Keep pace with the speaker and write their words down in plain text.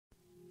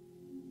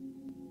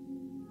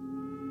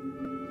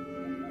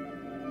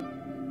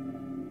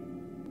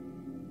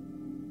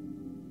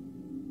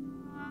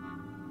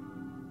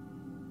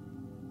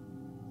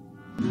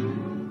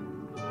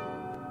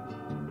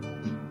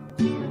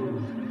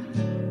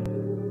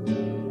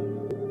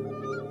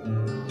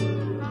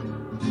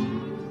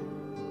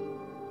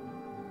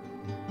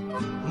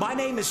My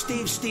name is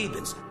Steve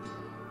Stevens,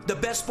 the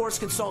best sports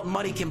consultant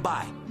money can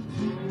buy.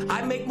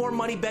 I make more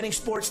money betting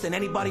sports than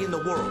anybody in the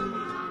world.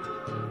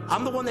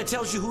 I'm the one that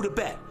tells you who to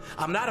bet.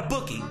 I'm not a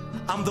bookie,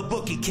 I'm the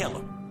bookie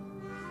killer.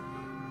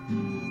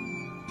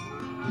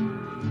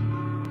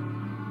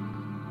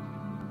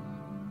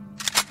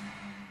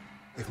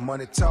 If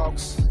money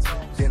talks,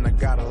 then I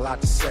got a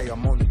lot to say.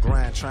 I'm on the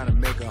grind trying to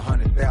make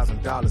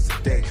 $100,000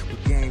 a day.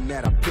 The game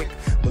that I pick,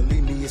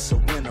 believe me, it's a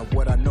winner.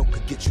 What I know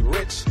could get you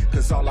rich,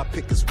 cause all I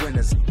pick is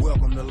winners.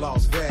 Welcome to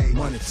Las Vegas.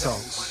 Money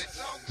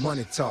talks,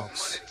 money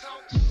talks.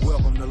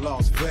 Welcome to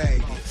Las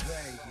Vegas.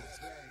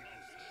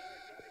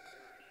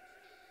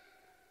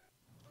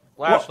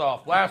 Blast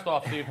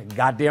off, Steve.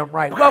 Goddamn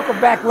right. Welcome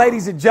back,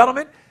 ladies and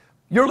gentlemen.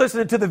 You're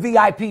listening to the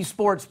VIP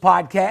Sports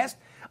Podcast.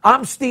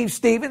 I'm Steve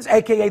Stevens,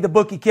 a.k.a. the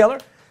Bookie Killer.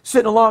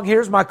 Sitting along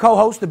here is my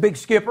co-host, the Big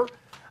Skipper.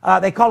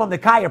 They call him the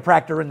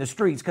chiropractor in the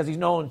streets because he's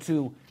known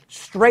to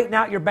straighten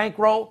out your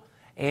bankroll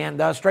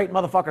and straighten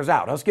motherfuckers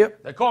out. Huh,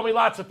 Skip? They call me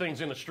lots of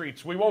things in the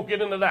streets. We won't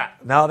get into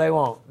that. No, they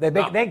won't. They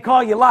can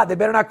call you a lot. They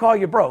better not call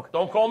you broke.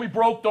 Don't call me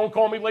broke. Don't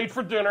call me late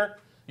for dinner.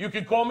 You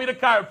can call me the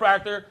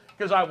chiropractor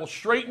because I will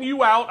straighten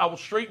you out. I will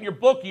straighten your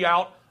bookie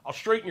out. I'll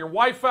straighten your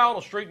wife out.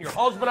 I'll straighten your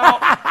husband out.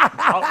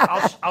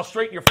 I'll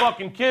straighten your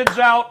fucking kids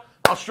out.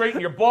 I'll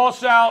straighten your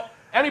boss out.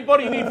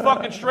 Anybody you need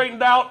fucking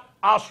straightened out,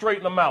 I'll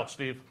straighten them out,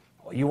 Steve.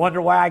 You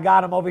wonder why I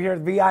got him over here at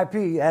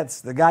VIP.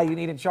 That's the guy you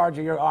need in charge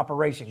of your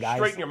operation, guys.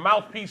 Straighten your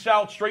mouthpiece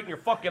out. Straighten your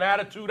fucking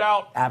attitude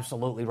out.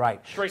 Absolutely right.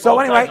 Straighten all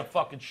kinds of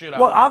fucking shit out.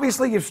 Well,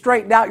 obviously you've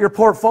straightened out your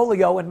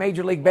portfolio in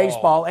Major League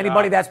Baseball.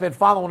 Anybody that's been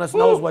following us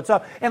knows what's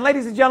up. And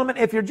ladies and gentlemen,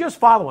 if you're just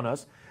following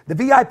us, the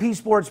VIP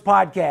Sports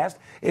Podcast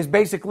is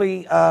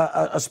basically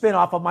a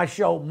spinoff of my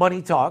show,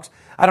 Money Talks.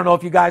 I don't know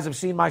if you guys have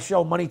seen my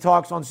show, Money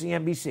Talks, on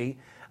CNBC.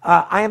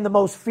 I am the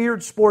most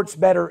feared sports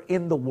bettor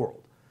in the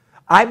world.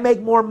 I make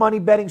more money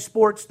betting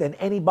sports than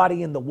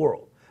anybody in the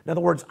world. In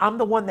other words, I'm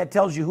the one that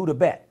tells you who to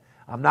bet.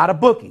 I'm not a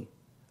bookie.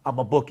 I'm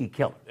a bookie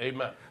killer.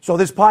 Amen. So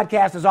this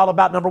podcast is all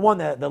about, number one,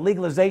 the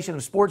legalization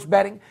of sports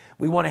betting.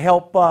 We want to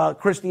help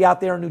Christie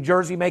out there in New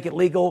Jersey make it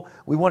legal.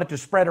 We want it to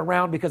spread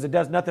around because it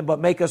does nothing but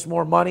make us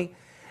more money.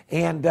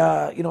 And,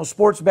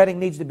 sports betting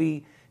needs to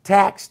be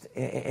taxed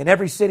in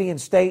every city and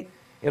state.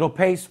 It'll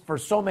pay for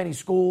so many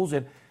schools.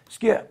 And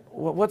Skip,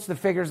 what's the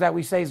figures that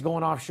we say is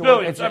going offshore?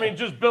 Billions.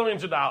 Just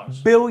billions of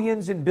dollars.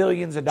 Billions and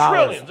billions of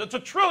dollars. Trillions. It's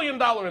 $1 trillion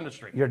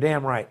industry. You're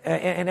damn right.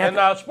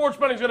 And sports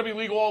betting is going to be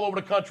legal all over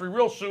the country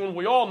real soon.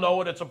 We all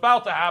know it. It's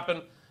about to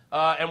happen.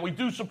 And we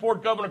do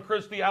support Governor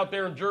Christie out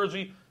there in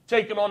Jersey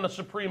taking on the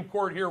Supreme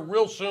Court here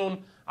real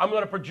soon. I'm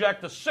going to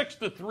project a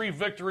 6-3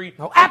 victory.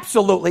 Oh,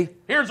 absolutely.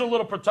 Here's a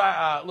little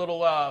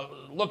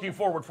looking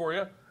forward for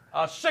you.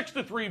 A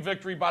 6-3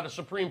 victory by the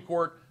Supreme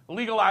Court,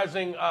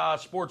 legalizing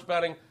sports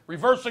betting,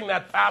 reversing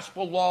that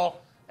passable law,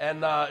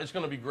 and it's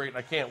going to be great.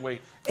 I can't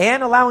wait.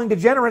 And allowing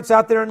degenerates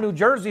out there in New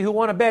Jersey who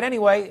want to bet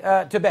anyway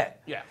to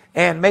bet. Yeah.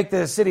 And make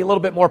the city a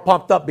little bit more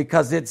pumped up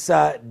because it's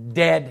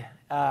dead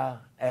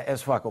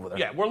as fuck over there.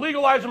 Yeah, we're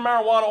legalizing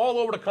marijuana all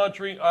over the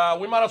country.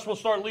 We might as well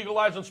start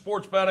legalizing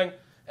sports betting,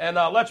 and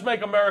let's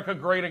make America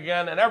great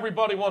again. And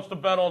everybody wants to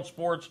bet on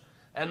sports,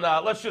 and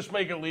let's just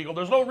make it legal.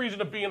 There's no reason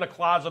to be in the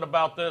closet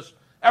about this.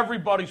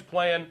 Everybody's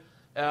playing.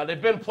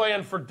 They've been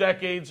playing for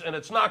decades, and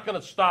it's not going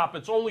to stop.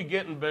 It's only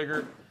getting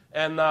bigger,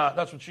 and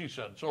that's what she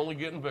said. It's only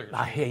getting bigger.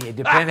 I hear you.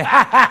 Depends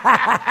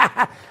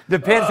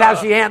how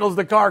she handles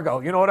the cargo.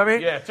 You know what I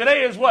mean? Yeah.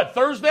 Today is what?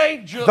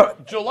 Thursday?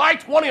 July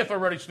 20th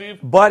already, Steve.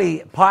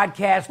 Buddy,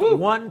 podcast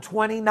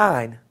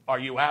 129. Are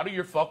you out of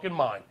your fucking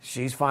mind?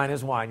 She's fine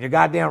as wine. You're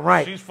goddamn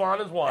right. She's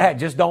fine as wine. Hey,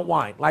 just don't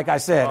whine, like I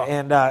said.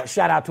 And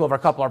shout out to a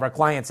couple of our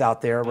clients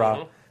out there.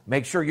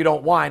 Make sure you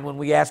don't whine when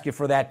we ask you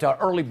for that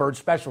early bird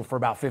special for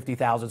about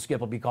 $50,000. Skip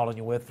will be calling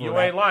you with. You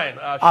ain't lying.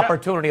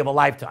 Opportunity of a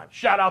lifetime.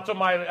 Shout out to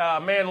my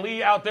man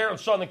Lee out there in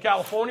Southern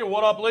California.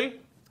 What up, Lee?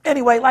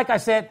 Anyway, like I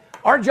said,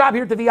 our job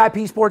here at the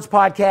VIP Sports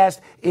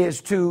Podcast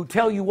is to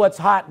tell you what's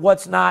hot,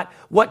 what's not,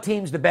 what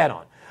teams to bet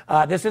on.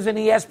 This isn't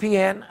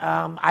ESPN.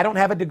 I don't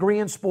have a degree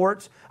in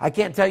sports. I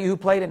can't tell you who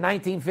played in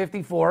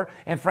 1954,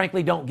 and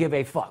frankly, don't give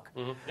a fuck.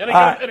 Mm-hmm. It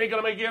ain't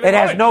gonna make you any It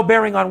has money. no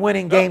bearing on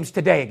winning games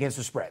today against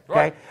the spread. Okay,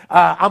 Right.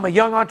 I'm a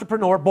young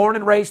entrepreneur, born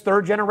and raised,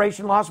 third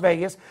generation Las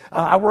Vegas.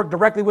 I work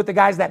directly with the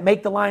guys that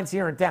make the lines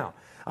here in town.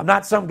 I'm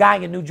not some guy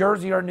in New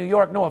Jersey or New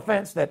York, no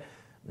offense, that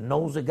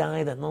knows a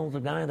guy that knows a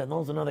guy that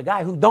knows another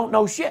guy who don't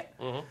know shit.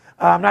 Mm-hmm.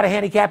 I'm not a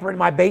handicapper in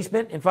my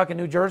basement in fucking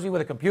New Jersey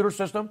with a computer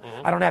system.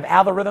 Mm-hmm. I don't have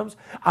algorithms.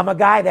 I'm a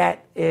guy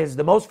that is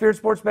the most feared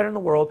sports bettor in the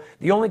world,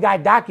 the only guy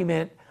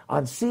document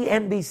on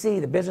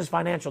CNBC, the Business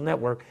Financial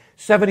Network,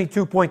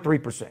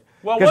 72.3%.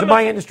 Because in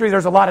my industry,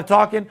 there's a lot of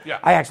talking. Yeah.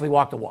 I actually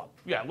walk the walk.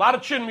 Yeah, a lot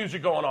of chin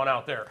music going on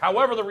out there.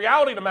 However, the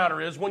reality of the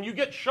matter is when you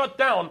get shut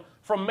down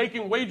from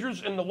making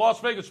wagers in the Las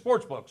Vegas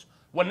sports books,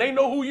 when they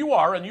know who you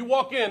are and you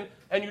walk in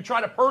and you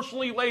try to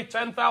personally lay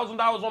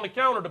 $10,000 on the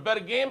counter to bet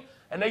a game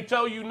and they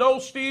tell you, no,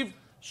 Steve,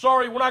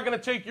 sorry, we're not going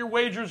to take your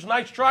wagers.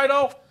 Nice try,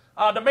 though.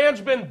 The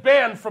man's been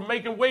banned from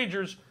making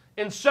wagers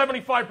in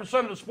 75%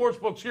 of the sports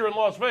books here in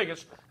Las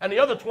Vegas, and the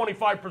other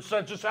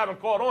 25% just haven't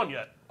caught on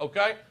yet,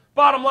 okay?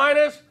 Bottom line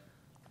is,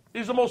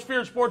 he's the most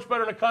feared sports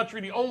bettor in the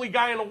country, the only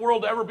guy in the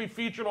world to ever be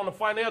featured on the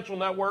financial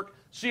network,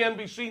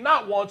 CNBC,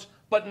 not once,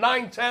 but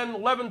 9, 10,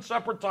 11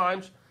 separate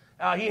times.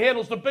 He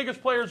handles the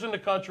biggest players in the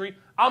country.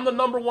 I'm the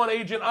number one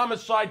agent. I'm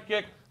his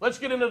sidekick. Let's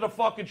get into the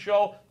fucking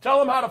show. Tell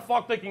them how the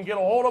fuck they can get a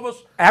hold of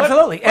us.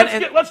 Absolutely.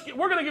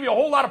 We're going to give you a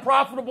whole lot of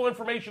profitable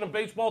information in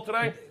baseball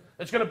today.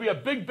 It's going to be a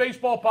big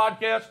baseball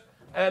podcast,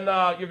 and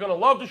you're going to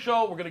love the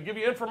show. We're going to give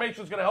you information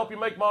that's going to help you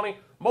make money.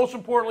 Most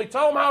importantly,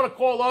 tell them how to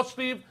call us,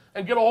 Steve,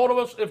 and get a hold of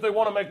us if they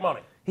want to make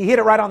money. He hit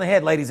it right on the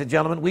head, ladies and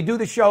gentlemen. We do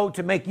the show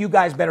to make you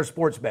guys better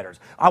sports bettors.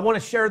 I want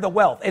to share the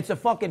wealth. It's a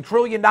fucking $1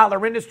 trillion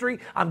industry.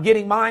 I'm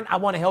getting mine. I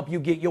want to help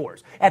you get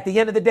yours. At the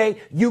end of the day,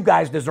 you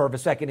guys deserve a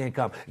second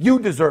income. You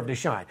deserve to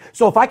shine.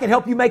 So if I can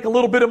help you make a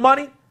little bit of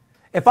money,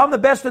 if I'm the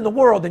best in the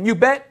world and you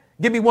bet,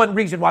 give me one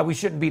reason why we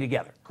shouldn't be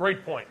together.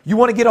 Great point. You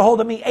want to get a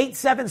hold of me,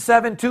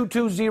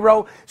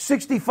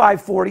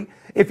 877-220-6540.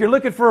 If you're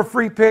looking for a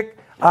free pick,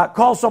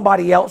 call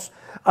somebody else.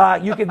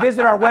 You can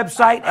visit our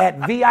website at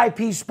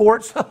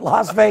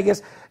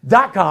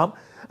VIPSportsLasVegas.com.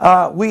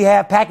 We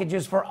have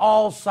packages for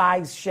all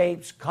size,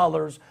 shapes,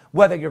 colors,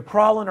 whether you're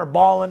crawling or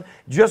balling,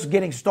 just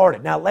getting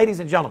started. Now, ladies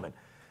and gentlemen,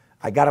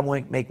 I got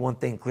to make one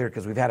thing clear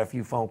because we've had a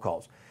few phone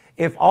calls.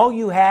 If all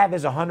you have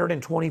is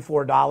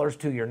 $124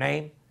 to your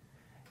name,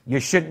 you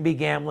shouldn't be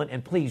gambling,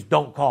 and please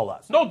don't call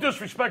us. No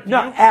disrespect to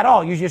no, you. at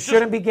all. You just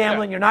shouldn't be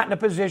gambling. Yeah. You're not in a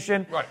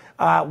position. Right.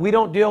 We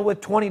don't deal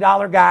with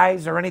 $20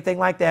 guys or anything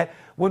like that.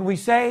 When we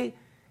say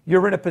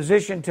you're in a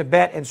position to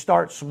bet and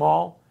start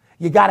small,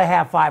 you got to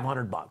have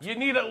 $500. You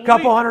need a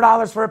couple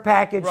 $100 for a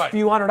package, right.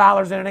 Few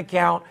 $100 in an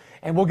account,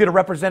 and we'll get a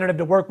representative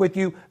to work with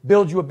you,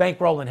 build you a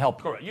bankroll, and help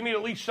you. Correct. You need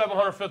at least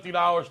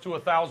 $750 to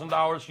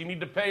 $1,000. You need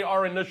to pay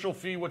our initial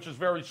fee, which is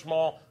very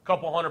small,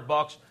 couple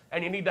 $100,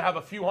 and you need to have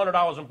a few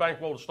 $100 in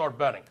bankroll to start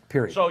betting.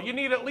 Period. So you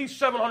need at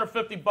least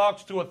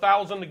 $750 to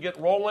 $1,000 to get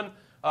rolling.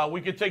 We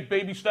could take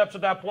baby steps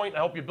at that point and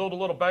help you build a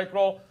little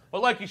bankroll.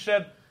 But like you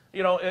said,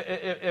 you know,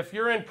 if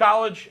you're in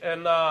college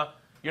and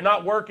you're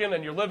not working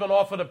and you're living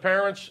off of the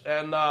parents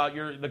and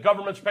the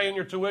government's paying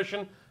your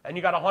tuition and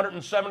you got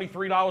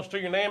 $173 to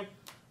your name,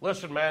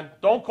 listen, man,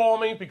 don't call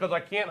me because I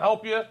can't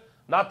help you.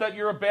 Not that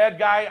you're a bad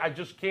guy, I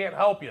just can't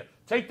help you.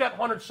 Take that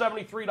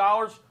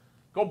 $173,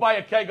 go buy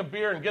a keg of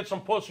beer and get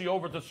some pussy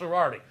over to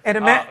sorority. And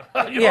you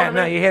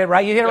hit it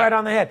right. You hit it right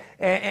on the head.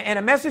 And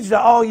a message to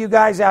all you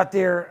guys out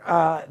there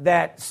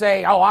that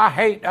say, "Oh, I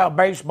hate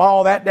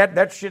baseball.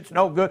 That shit's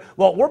no good."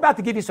 Well, we're about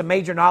to give you some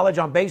major knowledge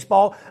on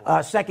baseball.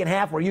 Second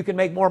half, where you can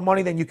make more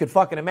money than you could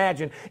fucking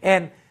imagine.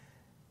 And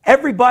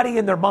everybody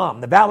and their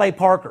mom, the valet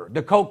parker,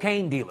 the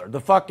cocaine dealer,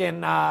 the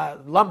fucking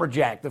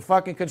lumberjack, the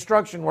fucking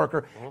construction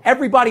worker,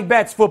 everybody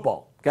bets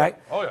football. Okay?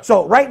 Oh, yeah.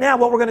 So right now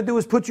what we're going to do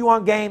is put you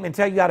on game and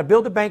tell you how to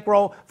build a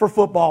bankroll for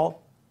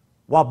football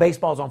while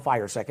baseball's on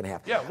fire second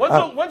half. Yeah.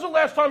 When's the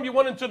last time you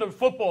went into the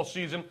football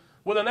season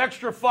with an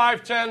extra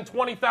 $5,000,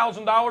 $10,000,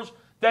 $20,000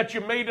 that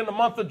you made in the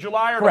month of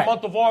July or Correct. the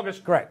month of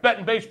August Correct.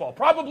 betting baseball?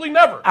 Probably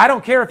never. I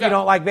don't care if you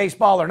don't like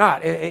baseball or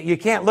not. You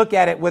can't look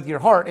at it with your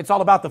heart. It's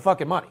all about the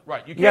fucking money.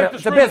 Right. You can't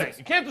discriminate.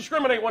 You can't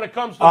discriminate when it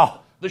comes to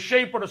the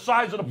shape or the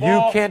size of the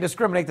ball. You can't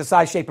discriminate the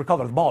size, shape, or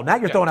color of the ball. Now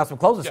you're throwing out some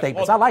closing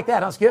statements. Well, I like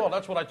that, huh, Skip? Well,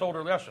 that's what I told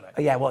her yesterday.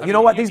 Yeah, well, you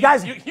know what? These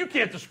guys... You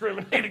can't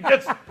discriminate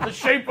against the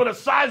shape or the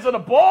size of the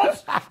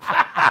balls.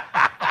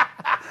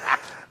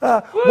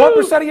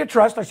 1% of your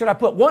trust, or should I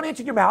put 1 inch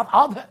in your mouth?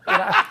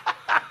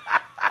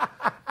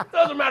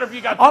 Doesn't matter if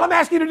you got... All I'm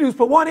asking you to do is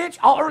put 1 inch,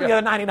 I'll earn the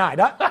other 99.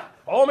 Huh?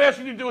 All I'm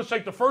asking you to do is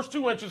take the first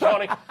 2 inches,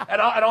 honey,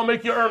 and I'll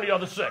make you earn the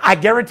other 6. I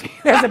guarantee,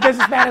 as a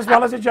businessman as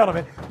well as a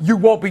gentleman, you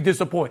won't be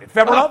disappointed.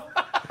 Fair enough?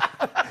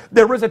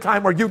 There is a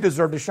time where you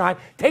deserve to shine.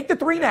 Take the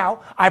 3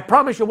 now. I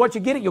promise you, once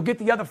you get it, you'll get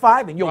the other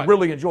 5, and you'll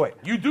really enjoy it.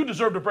 You do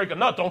deserve to break a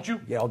nut, don't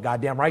you? Yeah, oh,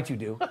 goddamn right you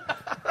do.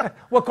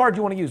 What card do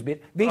you want to use, bitch?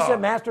 Visa,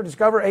 Master,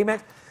 Discover,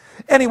 Amex?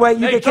 Anyway,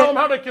 you tell them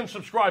how they can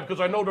subscribe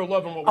because I know they're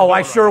loving what we're doing. Oh,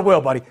 I sure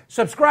will, buddy.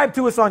 Subscribe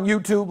to us on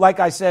YouTube,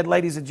 like I said,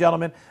 ladies and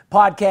gentlemen.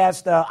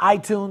 Podcast,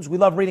 iTunes. We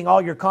love reading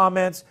all your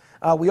comments.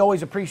 We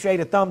always appreciate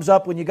a thumbs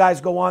up when you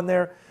guys go on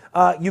there.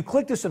 You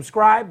click to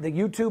subscribe, the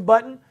YouTube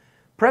button.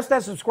 Press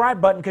that subscribe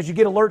button because you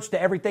get alerts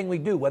to everything we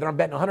do, whether I'm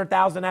betting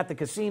 $100,000 at the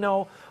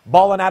casino,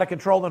 balling out of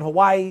control in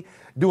Hawaii,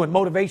 doing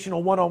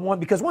motivational one-on-one.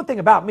 Because one thing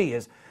about me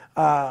is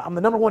I'm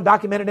the #1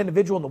 documented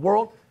individual in the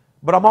world,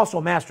 but I'm also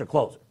a master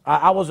closer.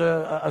 I was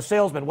a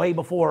salesman way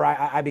before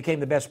I became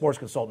the best sports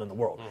consultant in the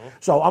world. Mm-hmm.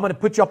 So I'm going to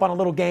put you up on a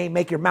little game,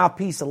 make your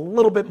mouthpiece a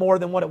little bit more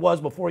than what it was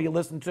before you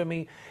listened to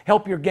me,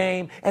 help your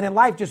game, and in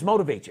life just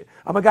motivate you.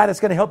 I'm a guy that's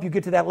going to help you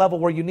get to that level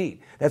where you need.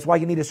 That's why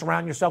you need to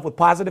surround yourself with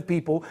positive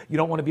people. You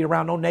don't want to be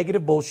around no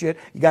negative bullshit.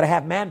 You got to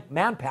have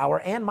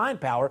manpower and mind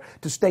power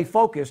to stay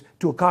focused,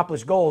 to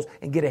accomplish goals,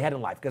 and get ahead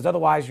in life. Because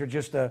otherwise you're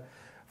just a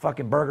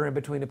fucking burger in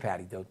between the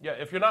patty, dude. Yeah,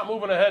 if you're not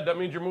moving ahead, that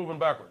means you're moving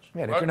backwards.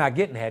 Yeah, right? If you're not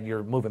getting ahead,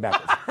 you're moving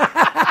backwards.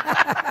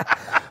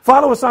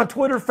 Follow us on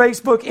Twitter,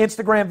 Facebook,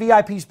 Instagram,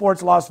 VIP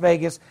Sports Las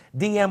Vegas.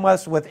 DM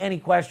us with any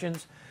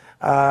questions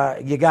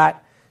you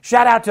got.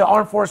 Shout out to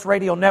Armed Force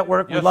Radio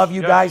Network. We love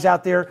you guys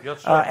out there.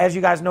 Yes, sir. As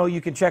you guys know, you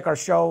can check our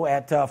show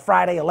at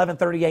Friday,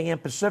 11:30 a.m.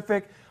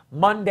 Pacific,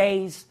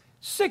 Mondays,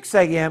 6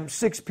 a.m.,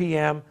 6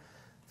 p.m.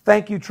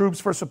 Thank you, troops,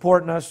 for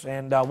supporting us,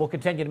 and we'll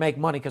continue to make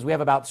money because we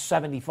have about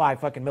 75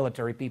 fucking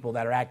military people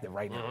that are active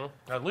right now.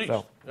 At least.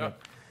 So,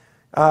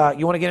 yeah.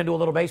 You want to get into a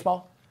little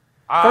baseball?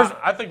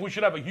 I think we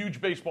should have a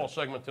huge baseball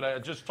segment today.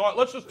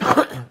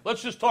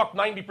 Let's just talk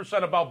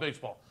 90% about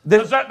baseball.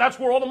 Because that's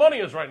where all the money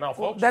is right now,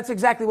 folks. That's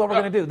exactly what we're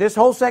going to do. This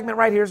whole segment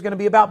right here is going to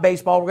be about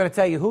baseball. We're going to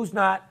tell you who's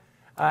not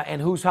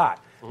and who's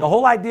hot. The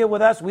whole idea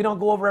with us, we don't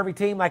go over every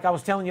team like I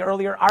was telling you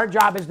earlier. Our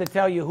job is to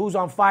tell you who's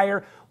on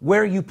fire,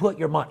 where you put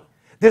your money.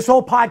 This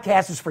whole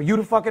podcast is for you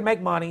to fucking make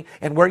money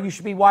and where you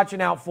should be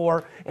watching out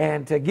for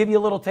and to give you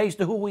a little taste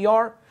of who we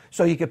are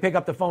so you can pick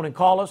up the phone and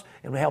call us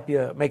and we'll help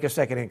you make a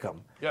second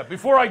income. Yeah,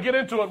 before I get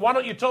into it, why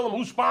don't you tell them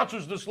who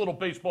sponsors this little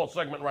baseball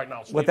segment right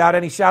now, Steve? Without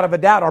any shadow of a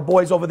doubt, our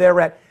boys over there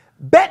at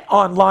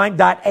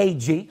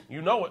betonline.ag.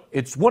 You know it.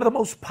 It's one of the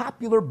most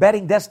popular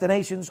betting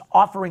destinations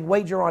offering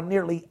wager on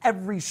nearly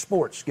every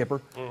sport,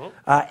 Skipper,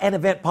 and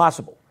event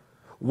possible.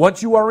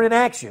 Once you are in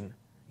action,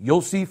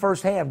 you'll see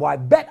firsthand why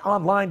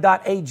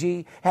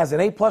betonline.ag has an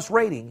A-plus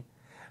rating,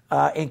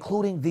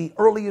 including the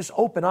earliest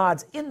open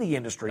odds in the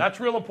industry. That's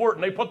real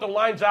important. They put the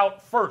lines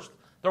out first.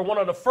 They're one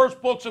of the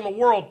first books in the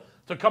world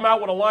to come out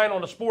with a line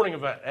on a sporting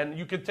event, and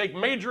you can take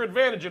major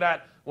advantage of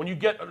that when you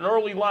get an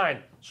early line.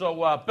 So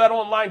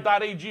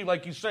betonline.ag,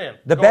 like you're saying.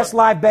 The best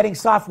live betting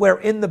software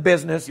in the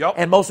business,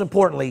 and most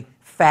importantly,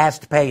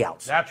 fast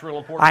payouts. That's real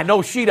important. I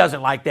know she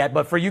doesn't like that,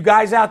 but for you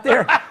guys out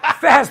there,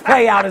 fast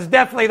payout is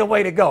definitely the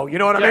way to go. You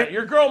know what I mean?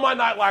 Your girl might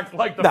not like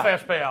the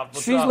fast payout.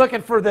 But, she's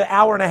looking for the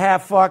hour and a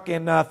half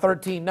fucking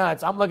 13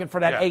 nuts. I'm looking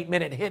for that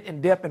 8-minute hit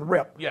and dip and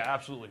rip. Yeah,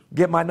 absolutely.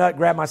 Get my nut,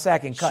 grab my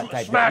sack, and cut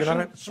type. Smash, you know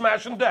what I mean?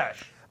 Smash and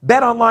dash.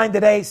 Bet online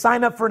today.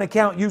 Sign up for an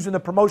account using the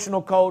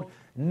promotional code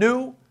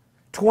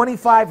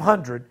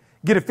NEW2500.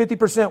 Get a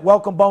 50%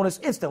 welcome bonus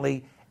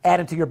instantly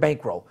added to your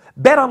bankroll.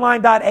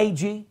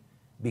 BetOnline.ag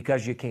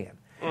because you can.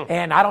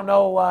 And I don't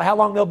know how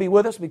long they'll be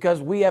with us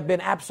because we have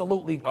been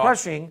absolutely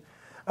crushing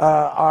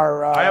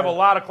our... I have a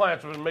lot of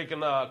clients who have been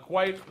making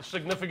quite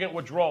signiant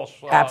withdrawals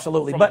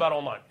absolutely. from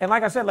BetOnline. And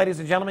like I said, ladies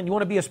and gentlemen, you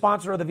want to be a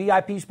sponsor of the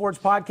VIP Sports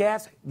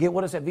Podcast, get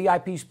with us at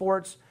VIP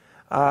Sports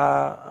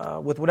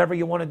with whatever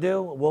you want to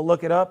do. We'll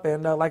look it up.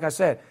 And like I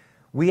said,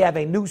 we have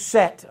a new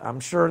set. I'm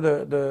sure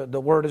the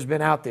word has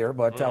been out there,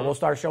 but we'll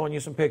start showing you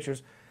some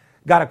pictures.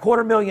 Got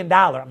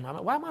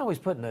 $250,000. Why am I always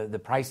putting the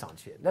price on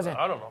shit? I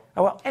don't know.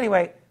 Well,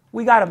 anyway,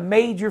 we got a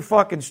major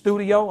fucking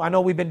studio. I know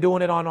we've been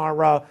doing it on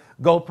our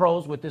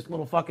GoPros with this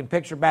little fucking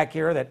picture back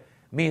here that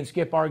me and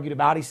Skip argued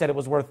about. He said it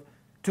was worth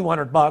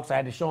 $200. I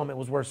had to show him it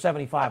was worth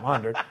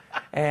 $7,500.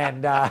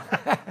 And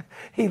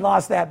he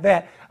lost that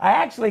bet. I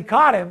actually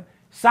caught him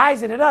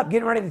sizing it up,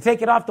 getting ready to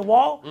take it off the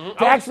wall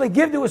to actually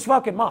give to his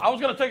fucking mom. I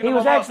was going to take it He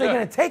was actually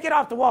going to take it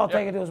off the wall and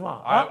take it to his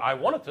mom. I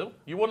wanted to.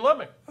 You wouldn't let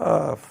me.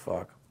 Oh,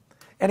 fuck.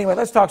 Anyway,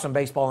 let's talk some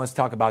baseball and let's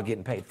talk about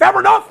getting paid. Fair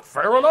enough?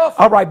 Fair enough.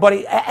 All right,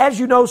 buddy. As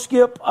you know,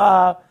 Skip,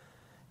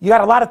 you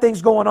got a lot of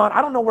things going on.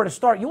 I don't know where to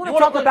start. You want to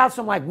talk about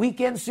some like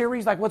weekend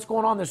series, like what's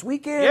going on this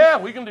weekend? Yeah,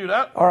 we can do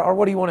that. Or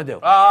what do you want to do?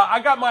 I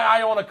got my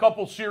eye on a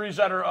couple series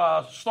that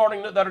are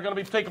starting that are going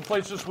to be taking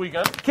place this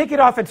weekend. Kick it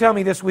off and tell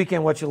me this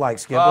weekend what you like,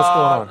 Skip. What's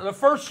going on? The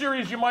first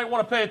series you might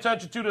want to pay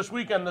attention to this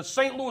weekend, the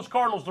St. Louis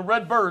Cardinals, the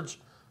Red Birds,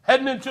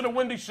 heading into the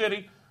Windy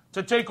City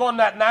to take on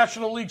that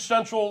National League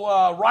Central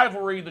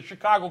rivalry, the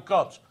Chicago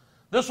Cubs.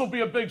 This will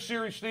be a big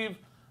series, Steve.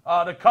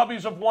 The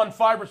Cubbies have won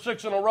 5 or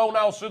 6 in a row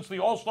now since the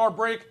All-Star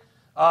break.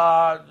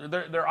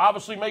 They're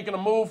obviously making a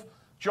move.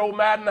 Joe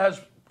Madden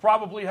has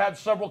probably had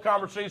several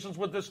conversations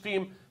with this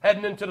team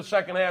heading into the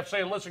second half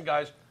saying, listen,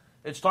 guys,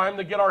 it's time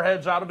to get our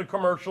heads out of the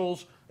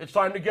commercials. It's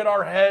time to get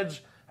our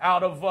heads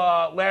out of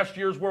last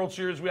year's World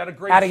Series. We had a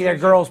great out of your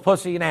girls'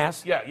 pussy and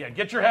ass. Yeah.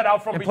 Get your head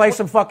out from and play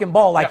some fucking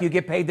ball like you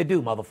get paid to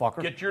do,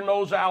 motherfucker. Get your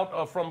nose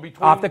out from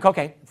between off the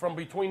cocaine. From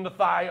between the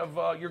thigh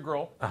of your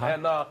girl.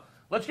 And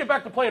let's get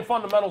back to playing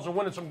fundamentals and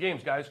winning some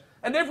games, guys.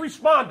 And they've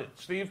responded,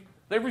 Steve.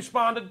 They've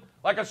responded.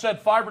 Like I said,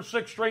 5 or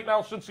 6 straight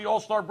now since the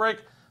All-Star break.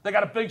 They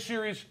got a big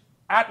series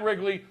at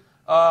Wrigley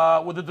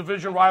with the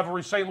division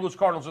rivalry, St. Louis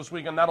Cardinals this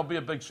weekend. That'll be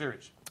a big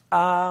series.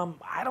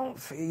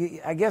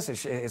 I guess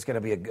it's going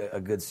to be a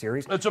good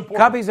series. It's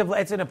important.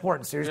 It's an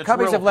important series.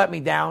 Cubbies have let me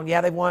down.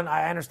 Yeah, they've won.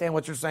 I understand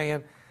what you're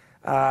saying.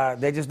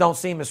 They just don't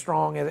seem as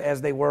strong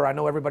as they were. I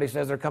know everybody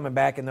says they're coming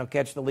back and they'll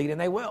catch the lead, and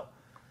they will.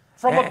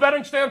 From a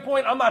betting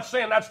standpoint, I'm not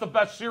saying that's the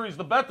best series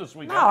to bet this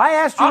weekend. No, I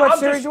asked you what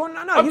series you want.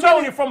 No, I'm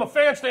telling you from a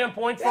fan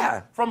standpoint,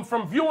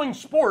 from viewing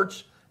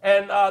sports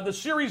and the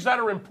series that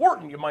are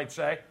important, you might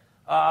say,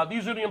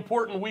 these are the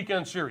important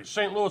weekend series.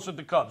 St. Louis at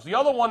the Cubs. The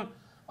other one,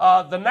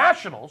 the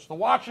Nationals, the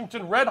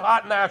Washington Red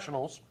Hot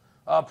Nationals,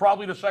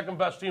 probably the second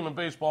best team in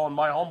baseball in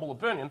my humble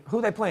opinion. Who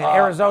are they playing?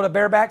 Arizona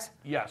Bearbacks?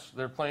 Yes,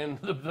 they're playing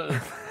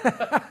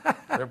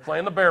they're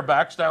playing the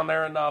Bearbacks down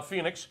there in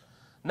Phoenix.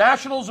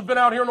 Nationals have been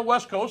out here on the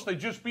West Coast. They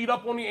just beat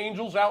up on the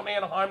Angels out in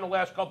Anaheim the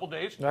last couple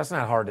days. That's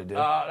not hard to do.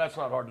 That's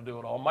not hard to do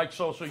at all. Mike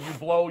Sosa, you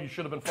blow. You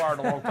should have been fired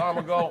a long time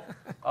ago.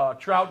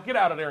 Trout, get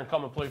out of there and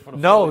come and play for the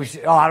Phillies.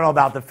 I don't know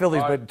about the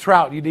Phillies, but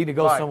Trout, you need to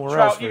go somewhere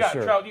else for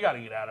sure. Trout, you got to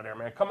get out of there,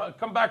 man.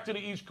 Come back to the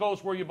East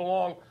Coast where you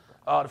belong.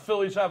 The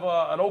Phillies have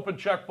an open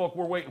checkbook.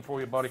 We're waiting for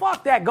you, buddy.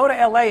 Fuck that. Go to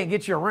L.A. and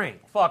get your ring.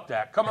 Fuck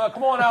that. Come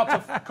on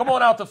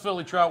out to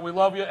Philly, Trout. We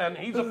love you. And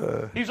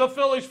he's a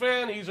Phillies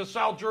fan. He's a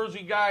South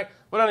Jersey guy.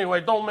 But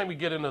anyway, don't make me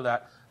get into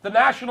that. The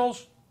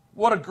Nationals,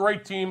 what a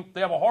great team.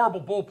 They have a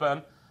horrible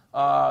bullpen.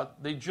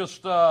 They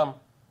just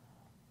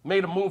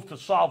made a move to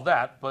solve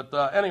that. But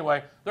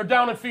anyway, they're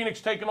down in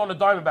Phoenix taking on the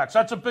Diamondbacks.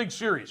 That's a big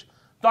series.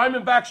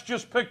 Diamondbacks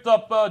just picked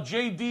up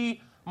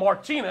J.D.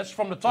 Martinez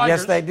from the Tigers.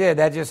 Yes, they did.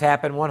 That just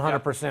happened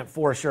 100%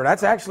 for sure.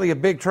 That's actually a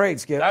big trade,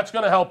 Skip. That's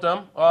going to help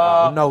them.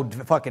 No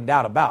fucking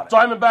doubt about it.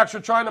 Diamondbacks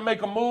are trying to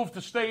make a move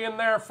to stay in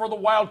there for the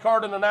wild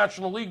card in the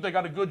National League. They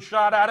got a good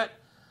shot at it,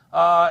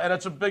 and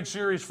it's a big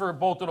series for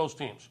both of those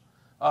teams.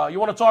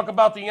 You want to talk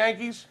about the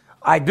Yankees?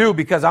 I do,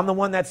 because I'm the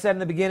one that said in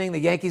the beginning the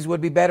Yankees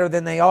would be better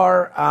than they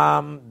are.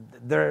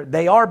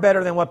 They are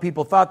better than what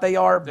people thought they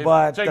are,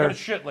 but taken a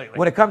shit lately.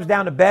 When it comes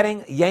down to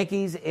betting,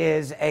 Yankees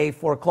is a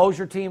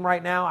foreclosure team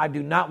right now. I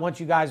do not want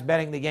you guys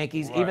betting the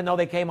Yankees, even though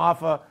they came off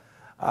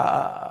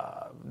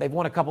they've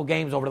won a couple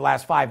games over the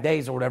last 5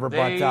 days or whatever.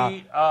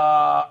 They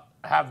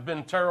have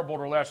been terrible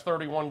their last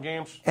 31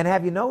 games. And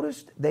have you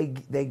noticed they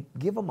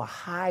give them a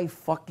high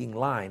fucking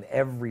line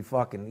every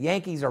fucking.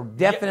 Yankees are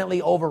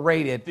definitely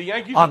overrated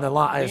on the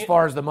line as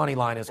far as the money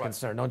line is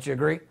concerned. Don't you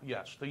agree?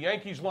 Yes, the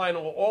Yankees line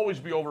will always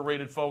be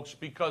overrated, folks,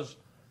 because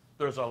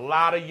there's a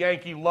lot of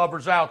Yankee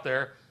lovers out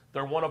there.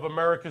 They're one of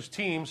America's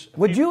teams.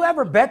 Would you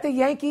ever bet the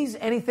Yankees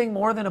anything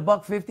more than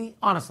 $1.50?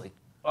 Honestly.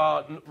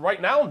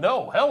 Right now,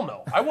 no, hell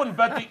no. I wouldn't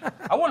bet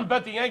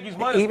the Yankees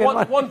minus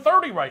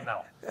 130 right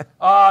now.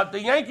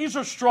 The Yankees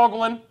are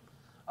struggling.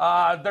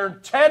 They're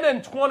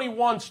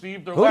 10-21,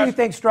 Steve. Who do you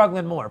think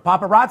struggling more,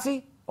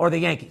 paparazzi or the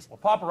Yankees? Well,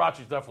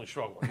 paparazzi's definitely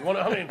struggling.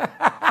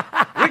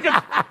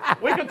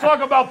 We can talk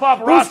about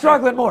paparazzi. Who's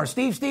struggling more,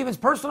 Steve Stevens'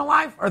 personal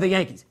life or the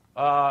Yankees?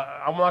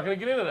 I'm not going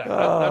to get into that.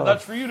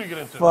 That's for you to get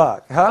into.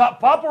 Fuck, huh?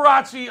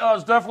 Paparazzi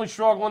is definitely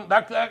struggling.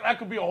 That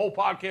could be a whole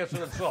podcast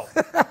in itself.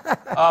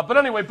 But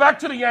anyway, back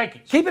to the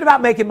Yankees. Keep it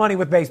about making money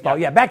with baseball.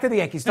 Yeah, back to the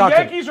Yankees. The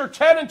Yankees are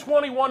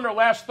 10-21 their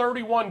last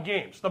 31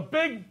 games. The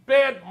big,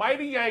 bad,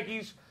 mighty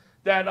Yankees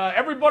that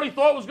everybody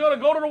thought was going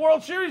to go to the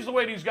World Series the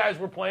way these guys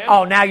were playing.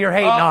 Oh, now you're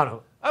hating on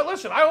them.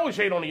 Listen, I always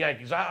hate on the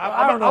Yankees.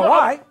 I don't know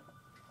why.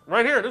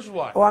 Right here, this is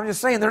why. Well, I'm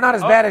just saying they're not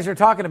as bad as you're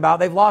talking about.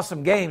 They've lost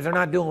some games. They're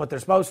not doing what they're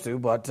supposed to,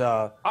 but...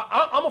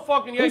 I'm a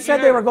fucking Yankee. Who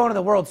said they were going to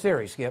the World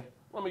Series, Skip?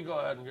 Let me go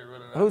ahead and get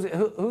rid of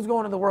that. Who's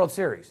going to the World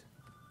Series?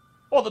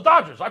 Well, the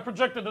Dodgers. I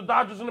projected the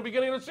Dodgers in the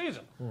beginning of the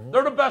season. Mm-hmm.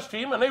 They're the best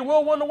team, and they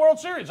will win the World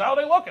Series. How are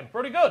they looking?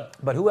 Pretty good.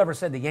 But whoever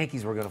said the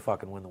Yankees were going to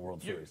fucking win the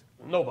World Series?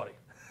 Nobody.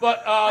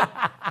 But,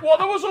 well,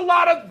 there was a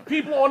lot of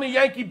people on the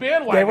Yankee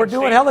bandwagon. They were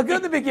doing hella good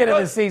in the beginning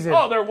of the season.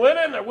 Oh, they're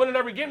winning. They're winning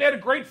every game. They had a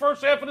great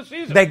first half of the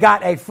season. They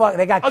got King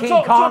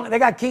Kong. They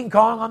got King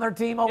Kong on their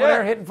team over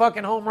there hitting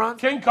fucking home runs.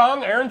 King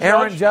Kong,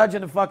 Aaron Judge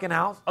in the fucking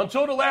house.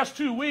 Until the last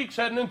 2 weeks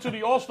heading into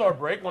the All-Star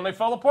break when they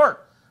fell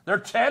apart. They're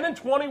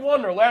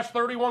 10-21 their last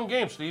 31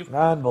 games, Steve.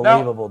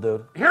 Unbelievable,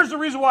 dude. Here's the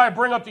reason why I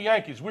bring up the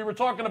Yankees. We were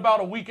talking about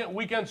a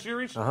weekend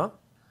series.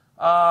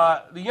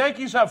 The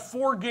Yankees have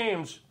 4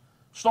 games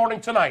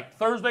starting tonight,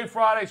 Thursday,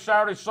 Friday,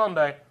 Saturday,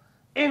 Sunday,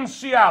 in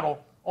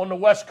Seattle on the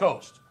West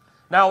Coast.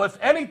 Now, if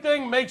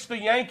anything makes the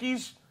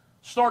Yankees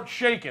start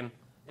shaking,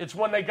 it's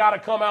when they got to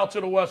come out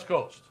to the West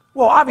Coast.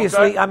 Well,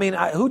 obviously, okay? I mean,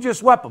 who just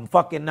swept them?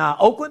 Fucking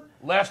Oakland?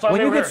 Last time when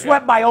they you were get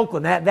swept by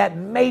Oakland, that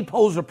may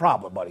pose a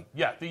problem, buddy.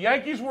 Yeah, the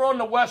Yankees were on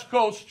the West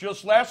Coast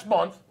just last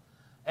month,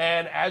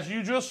 and as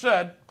you just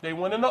said, they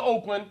went into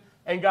Oakland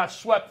and got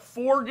swept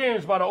 4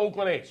 games by the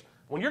Oakland A's.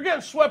 When you're getting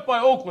swept by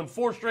Oakland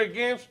 4 straight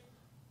games,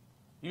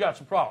 you got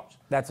some problems.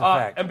 That's a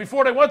fact. And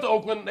before they went to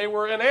Oakland, they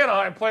were in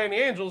Anaheim playing the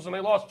Angels, and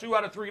they lost 2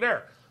 out of 3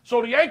 there.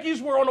 So the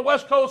Yankees were on the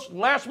West Coast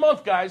last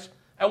month, guys,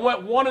 and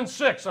went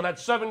 1-6 on that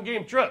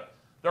 7-game trip.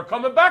 They're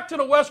coming back to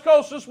the West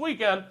Coast this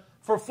weekend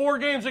for 4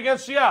 games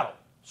against Seattle.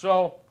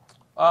 So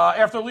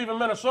after leaving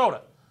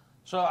Minnesota.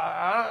 So,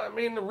 I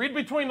mean, read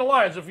between the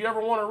lines. If you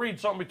ever want to read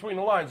something between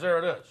the lines, there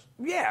it is.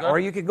 Yeah, or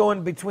you could go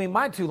in between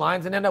my 2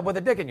 lines and end up with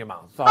a dick in your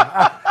mouth. So.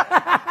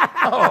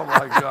 Oh,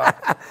 my God.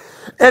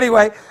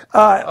 Anyway.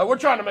 We're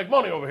trying to make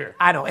money over here.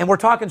 I know. And we're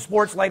talking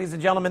sports, ladies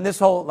and gentlemen. This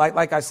whole,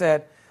 like I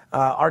said,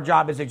 our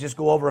job is to just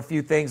go over a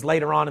few things.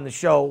 Later on in the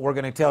show, we're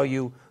going to tell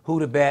you who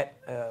to bet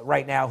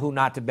right now, who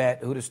not to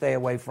bet, who to stay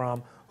away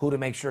from, who to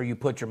make sure you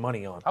put your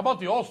money on. How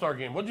about the All-Star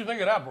game? What did you think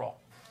of that, bro?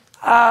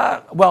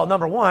 Well,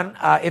 number one,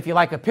 if you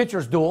like a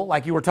pitcher's duel,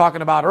 like you were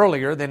talking about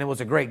earlier, then it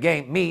was a great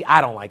game. Me,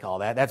 I don't like all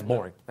that. That's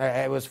boring.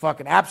 It was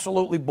fucking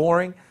absolutely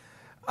boring.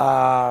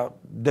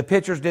 The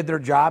pitchers did their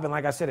job, and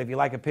like I said, if you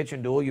like a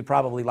pitching duel, you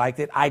probably liked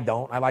it. I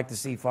don't. I like to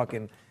see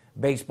fucking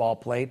baseball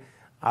played.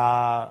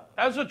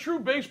 As a true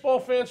baseball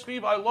fan,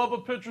 Steve, I love a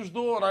pitcher's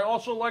duel, and I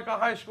also like a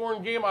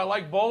high-scoring game. I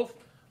like both.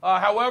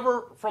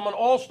 However, from an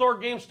all-star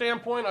game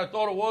standpoint, I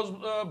thought it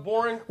was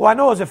boring. Well, I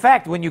know as a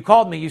fact, when you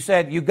called me, you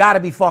said, you got to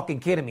be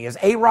fucking kidding me. Is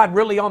A-Rod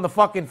really on the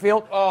fucking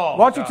field? Oh,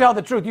 why don't you tell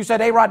the truth? You said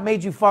A-Rod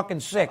made you fucking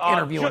sick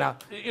interviewing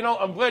out. You know,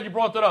 I'm glad you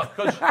brought that up,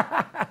 because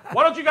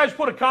why don't you guys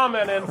put a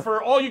comment in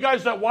for all you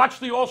guys that watch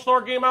the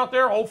all-star game out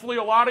there, hopefully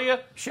a lot of you.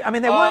 I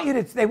mean, they want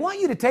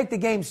you to take the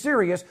game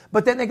serious,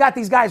 but then they got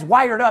these guys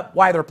wired up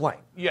while they're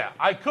playing. Yeah,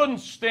 I couldn't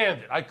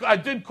stand it. I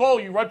did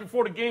call you right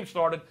before the game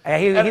started.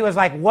 And he was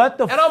like, what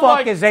the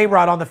fuck is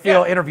A-Rod on the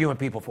field interviewing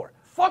people for?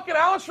 Fucking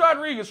Alex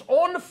Rodriguez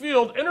on the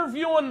field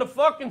interviewing the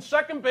fucking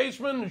second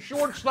baseman and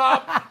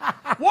shortstop,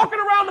 walking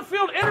around the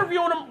field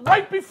interviewing them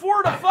right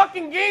before the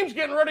fucking game's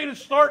getting ready to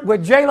start.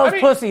 With J-Lo's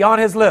pussy on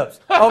his lips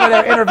over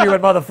there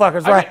interviewing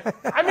motherfuckers, right?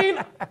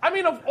 I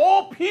mean, of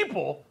all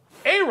people,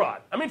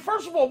 A-Rod. I mean,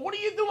 first of all, what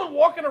are you doing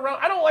walking around?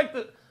 I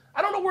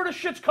don't know where this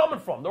shit's coming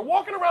from. They're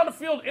walking around the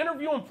field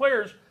interviewing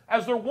players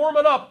as they're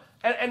warming up,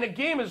 and the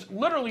game is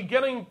literally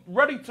getting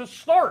ready to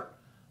start.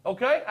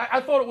 Okay?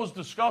 I thought it was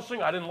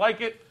disgusting. I didn't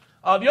like it.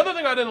 The other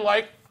thing I didn't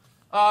like,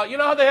 you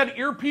know how they had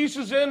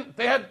earpieces in?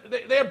 They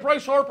had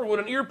Bryce Harper with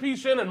an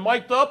earpiece in and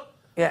mic'd up.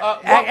 Yeah.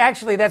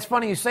 Actually, that's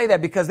funny you say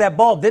that, because that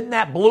ball, didn't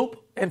that bloop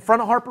in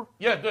front of Harper?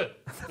 Yeah, it did.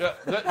 Yeah,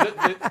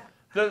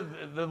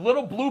 the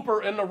little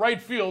blooper in the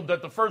right field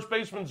that the first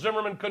baseman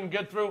Zimmerman couldn't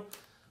get through.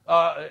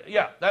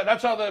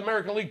 That's how the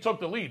American League took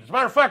the lead. As a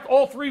matter of fact,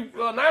 all three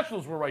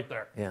Nationals were right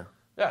there. Yeah.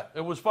 Yeah,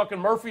 it was fucking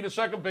Murphy, the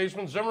second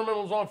baseman. Zimmerman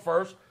was on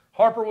first.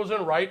 Harper was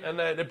in right, and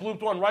they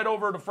blooped one right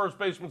over the first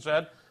baseman's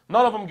head.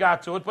 None of them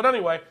got to it. But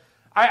anyway,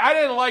 I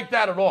didn't like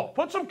that at all.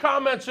 Put some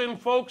comments in,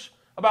 folks,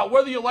 about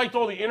whether you liked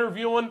all the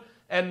interviewing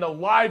and the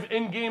live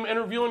in-game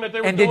interviewing that they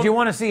were doing. And did you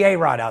want to see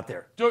A-Rod out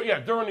there?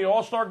 During the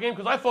All-Star game,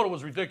 because I thought it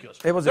was ridiculous.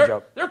 It was a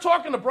joke. They're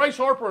talking to Bryce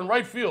Harper in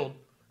right field.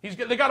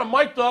 They got him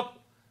mic'd up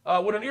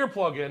with an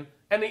earplug in,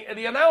 and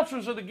the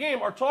announcers of the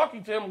game are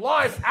talking to him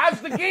live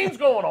as the game's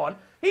going on.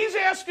 He's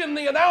asking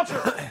the announcer,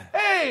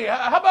 hey,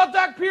 how about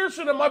Doc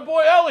Pearson and my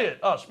boy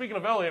Elliott? Speaking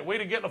of Elliott, way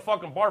to get in a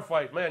fucking bar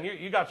fight. Man,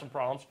 you got some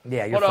problems.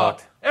 Yeah, you're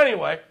fucked.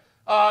 Anyway,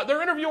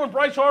 they're interviewing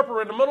Bryce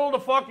Harper in the middle of the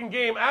fucking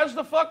game as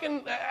the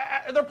fucking,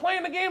 they're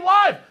playing the game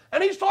live.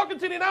 And he's talking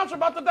to the announcer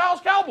about the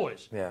Dallas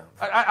Cowboys. Yeah.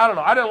 I don't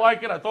know. I didn't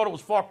like it. I thought it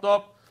was fucked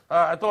up.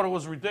 I thought it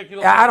was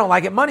ridiculous. I don't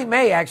like it. Money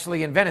May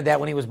actually invented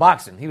that when he was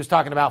boxing. He was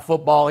talking about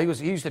football. He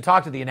used to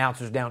talk to the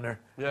announcers down there.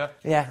 Yeah.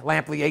 Yeah,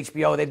 Lampley,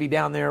 HBO, they'd be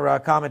down there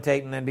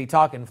commentating and be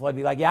talking. Floyd would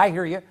be like, yeah, I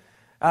hear you.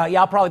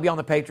 I'll probably be on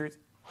the Patriots.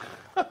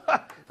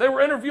 They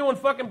were interviewing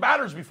fucking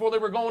batters before they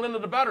were going into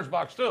the batter's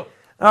box, too.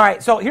 All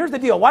right, so here's the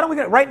deal. Why don't we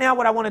right now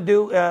what I want to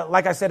do,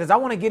 like I said, is I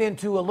want to get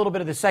into a little bit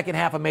of the second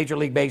half of Major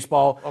League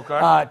Baseball.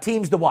 Okay.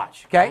 Teams to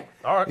watch, okay?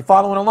 All right. You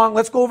following along?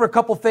 Let's go over a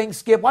couple things,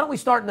 Skip. Why don't we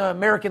start in the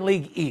American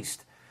League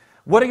East?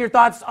 What are your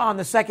thoughts on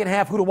the second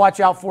half, who to watch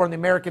out for in the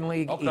American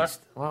League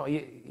East? Well,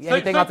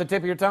 anything off the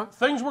tip of your tongue?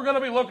 Things we're going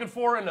to be looking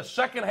for in the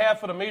second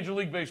half of the Major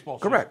League Baseball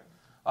season. Correct.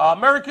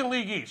 American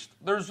League East.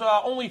 There's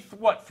only,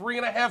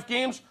 3.5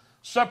 games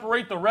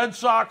separate the Red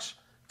Sox,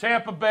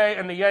 Tampa Bay,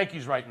 and the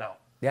Yankees right now.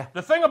 Yeah.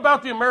 The thing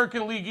about the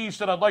American League East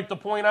that I'd like to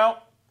point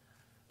out,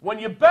 when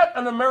you bet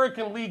an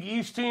American League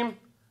East team,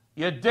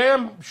 you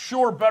damn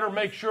sure better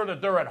make sure that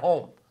they're at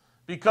home,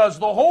 because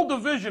the whole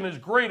division is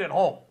great at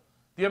home.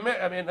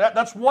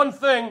 That's one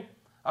thing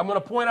I'm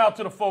going to point out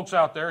to the folks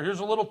out there.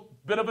 Here's a little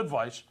bit of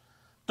advice.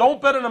 Don't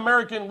bet an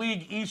American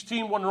League East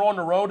team when they're on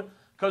the road,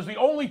 because the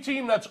only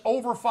team that's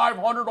over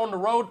 500 on the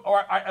road,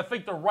 or I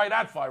think they're right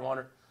at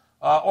 500,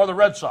 are the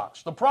Red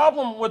Sox. The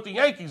problem with the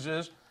Yankees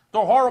is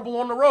they're horrible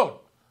on the road.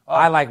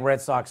 I like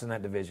Red Sox in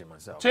that division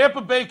myself.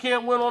 Tampa Bay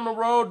can't win on the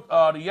road.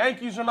 The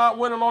Yankees are not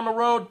winning on the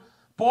road.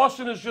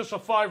 Boston is just a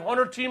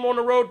 500 team on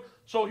the road.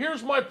 So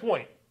here's my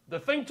point. The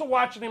thing to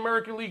watch in the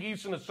American League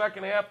East in the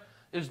second half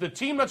is the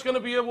team that's going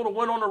to be able to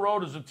win on the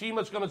road is the team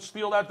that's going to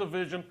steal that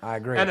division. I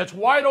agree. And it's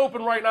wide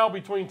open right now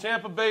between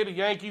Tampa Bay, the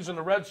Yankees, and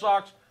the Red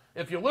Sox.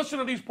 If you listen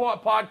to these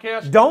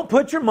podcasts... Don't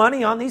put your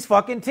money on these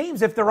fucking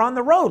teams if they're on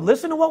the road.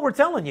 Listen to what we're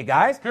telling you,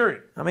 guys.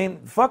 Period. I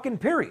mean, fucking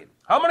period.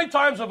 How many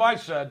times have I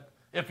said,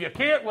 if you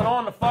can't win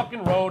on the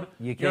fucking road,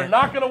 you're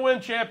not going to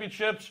win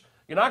championships,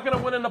 you're not going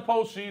to win in the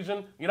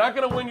postseason, you're not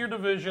going to win your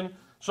division.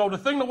 So the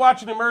thing to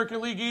watch in the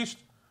American League East,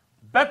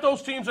 bet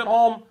those teams at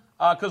home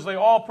because they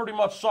all pretty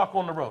much suck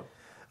on the road.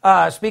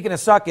 Speaking of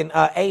sucking,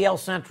 AL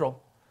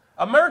Central.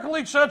 American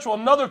League Central,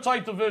 another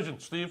tight division,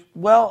 Steve.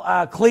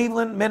 Well,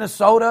 Cleveland,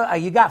 Minnesota.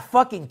 You got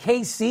fucking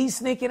KC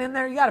sneaking in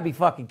there? You got to be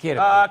fucking kidding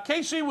me.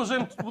 KC was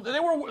in.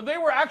 They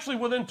were actually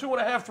within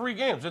 2.5, 3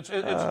 games. It's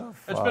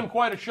been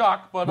quite a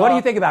shock. But what do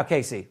you think about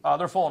KC?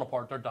 They're falling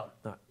apart. They're done.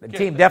 The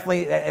team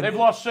definitely. They've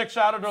lost 6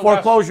 out of their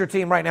foreclosure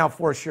team right now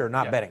for sure.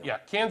 Not betting. Yeah,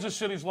 Kansas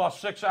City's lost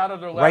 6 out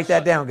of their last. Write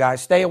that down,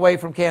 guys. Stay away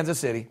from Kansas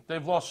City.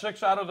 They've lost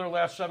 6 out of their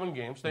last 7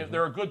 games.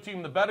 They're a good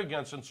team to bet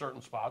against in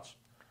certain spots.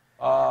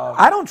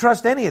 I don't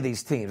trust any of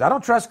these teams. I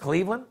don't trust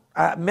Cleveland.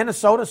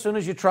 Minnesota, as soon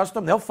as you trust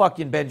them, they'll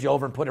fucking bend you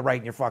over and put it right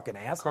in your fucking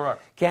ass.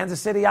 Correct.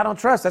 Kansas City, I don't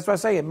trust. That's why I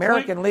say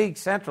American League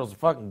Central's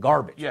fucking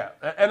garbage. Yeah,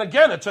 and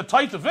again, it's a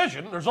tight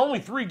division. There's only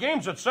 3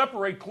 games that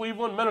separate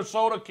Cleveland,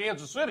 Minnesota,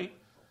 Kansas City.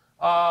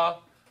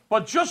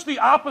 But just the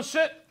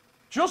opposite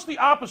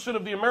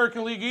of the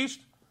American League East,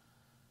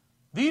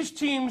 these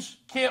teams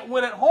can't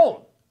win at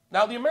home.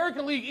 Now, the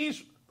American League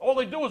East, all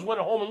they do is win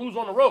at home and lose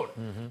on the road.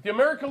 Mm-hmm. The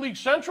American League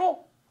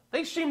Central,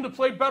 they seem to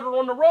play better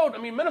on the road. I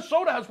mean,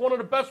 Minnesota has one of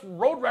the best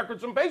road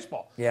records in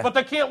baseball, but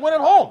they can't win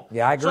at home.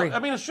 Yeah, I agree. So, I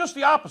mean, it's just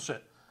the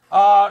opposite.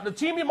 The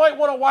team you might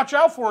want to watch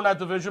out for in that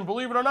division,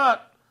 believe it or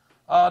not,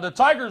 the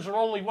Tigers are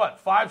only,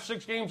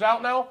 5-6 games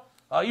out now?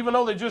 Even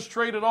though they just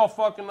traded off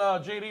fucking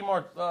J.D.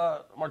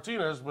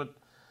 Martinez, but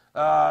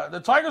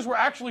the Tigers were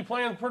actually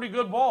playing pretty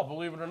good ball,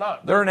 believe it or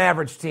not. They're an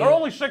average team. They're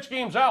only 6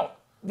 games out.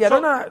 Yeah, so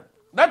they're not.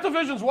 That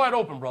division's wide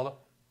open, brother.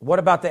 What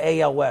about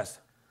the AL West?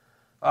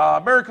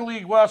 American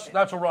League West,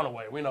 that's a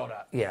runaway. We know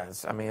that. Yeah,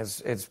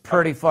 it's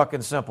pretty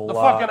fucking simple. The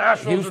fucking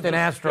Astros Houston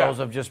Astros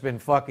have just been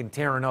fucking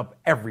tearing up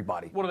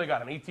everybody. What do they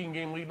got, an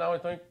 18-game lead now, I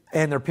think?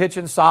 And they're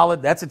pitching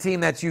solid. That's a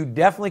team that you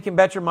definitely can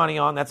bet your money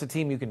on. That's a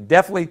team you can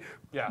definitely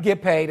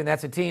get paid, and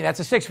that's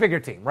a six-figure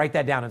team. Write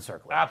that down and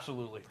circle it.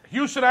 Absolutely.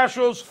 Houston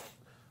Astros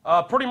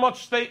pretty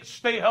much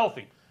stay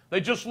healthy.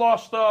 They just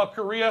lost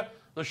Correa,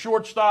 the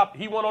shortstop.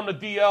 He went on the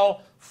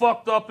DL,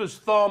 fucked up his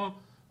thumb.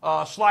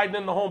 Sliding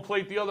in the home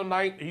plate the other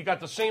night. He got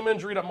the same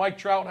injury that Mike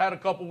Trout had a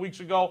couple weeks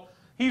ago.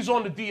 He's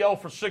on the DL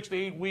for 6 to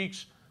 8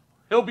 weeks.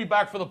 He'll be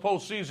back for the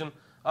postseason,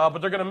 but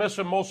they're going to miss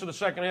him most of the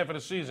second half of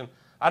the season.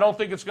 I don't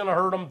think it's going to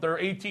hurt them. They're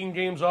 18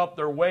 games up.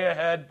 They're way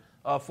ahead,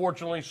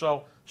 fortunately.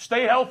 So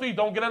stay healthy.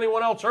 Don't get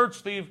anyone else hurt,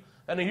 Steve.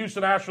 And the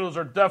Houston Astros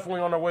are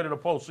definitely on their way to the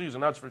postseason,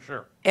 that's for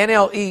sure.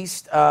 NL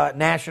East,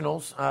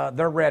 Nationals,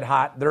 they're red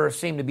hot. They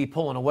seem to be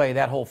pulling away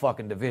that whole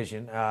fucking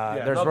division.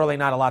 There's really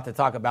not a lot to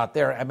talk about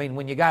there. I mean,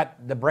 when you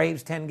got the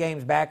Braves 10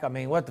 games back, I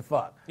mean, what the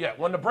fuck? Yeah,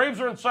 when the Braves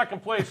are in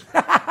second place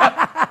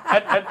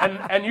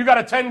and you got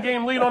a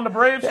 10-game lead on the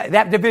Braves.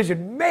 That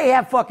division may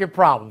have fucking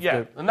problems, Yeah,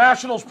 dude. the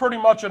Nationals pretty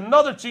much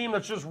another team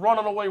that's just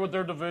running away with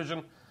their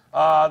division.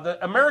 The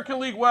American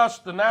League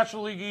West, the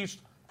National League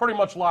East, pretty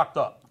much locked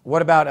up.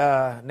 What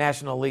about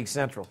National League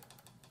Central?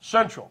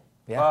 Central.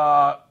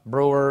 Yeah.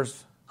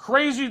 Brewers.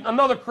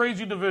 Another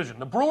crazy division.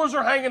 The Brewers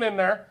are hanging in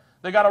there.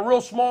 They got a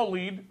real small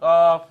lead.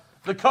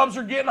 The Cubs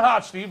are getting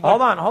hot, Steve.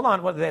 Hold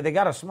on. Well, they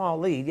got a small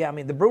lead. Yeah, I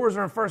mean, the Brewers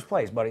are in first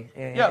place, buddy.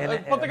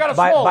 But they got a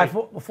small lead.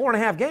 By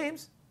 4.5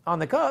 games on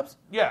the Cubs.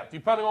 Yeah,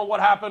 depending on what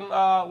happened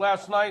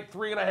last night,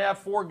 3.5,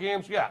 4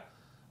 games. Yeah.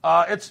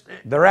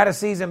 They're at a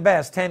season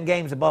best, 10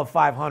 games above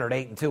 500,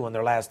 8-2 in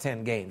their last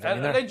 10 games.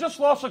 And they just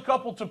lost a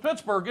couple to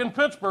Pittsburgh in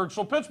Pittsburgh,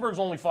 so Pittsburgh's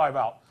only 5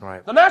 out.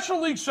 Right. The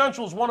National League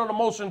Central is one of the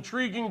most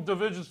intriguing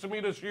divisions to me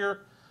this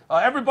year.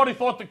 Everybody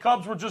thought the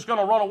Cubs were just going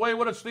to run away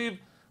with it, Steve.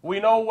 We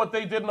know what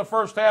they did in the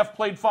first half,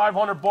 played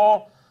 500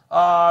 ball.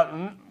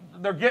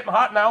 They're getting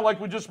hot now,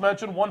 like we just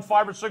mentioned, won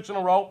 5 or 6 in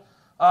a row.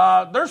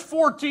 There's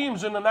 4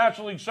 teams in the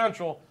National League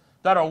Central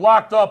that are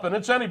locked up, and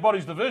it's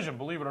anybody's division,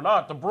 believe it or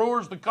not. The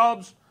Brewers, the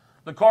Cubs,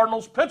 the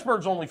Cardinals.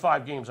 Pittsburgh's only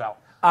 5 games out.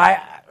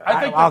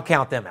 I'll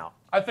count them out.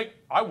 I think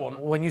I wouldn't.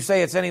 When you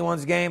say it's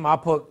anyone's game, I'll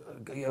put.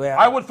 Yeah.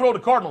 I would throw the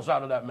Cardinals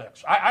out of that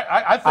mix.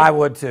 I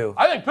would too.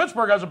 I think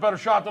Pittsburgh has a better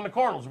shot than the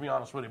Cardinals, to be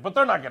honest with you. But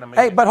they're not going to make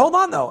it. Hey, but hold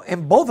on, though.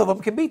 And both of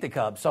them can beat the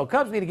Cubs. So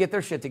Cubs need to get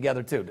their shit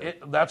together, too.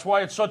 That's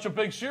why it's such a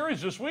big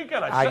series this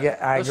weekend.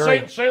 I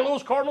agree. St.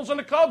 Louis Cardinals and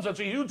the Cubs, that's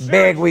a huge series.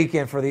 Big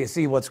weekend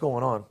see what's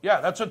going on. Yeah,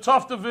 that's a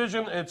tough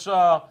division. It's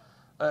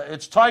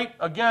tight.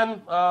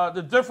 Again,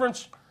 the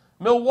difference...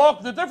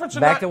 Milwaukee, the difference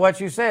in Back to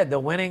what you said,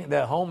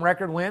 the home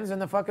record wins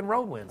and the fucking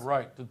road wins.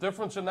 Right. The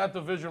difference in that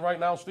division right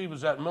now, Steve, is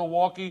that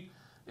Milwaukee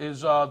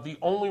is the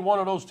only one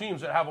of those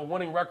teams that have a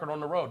winning record on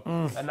the road.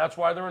 And that's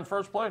why they're in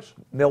first place.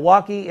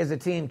 Milwaukee is a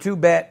team to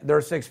bet. They're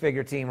a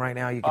 6-figure team right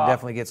now. You can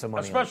definitely get some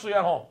money. Especially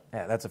at home.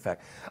 Yeah, that's a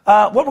fact.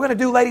 What we're going to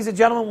do, ladies and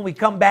gentlemen, when we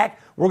come back,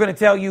 we're going to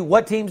tell you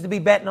what teams to be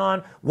betting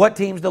on, what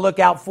teams to look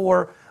out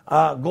for,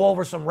 go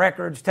over some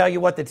records, tell you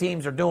what the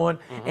teams are doing,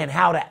 and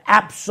how to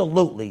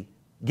absolutely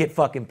get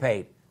fucking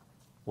paid.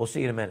 We'll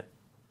see you in a minute.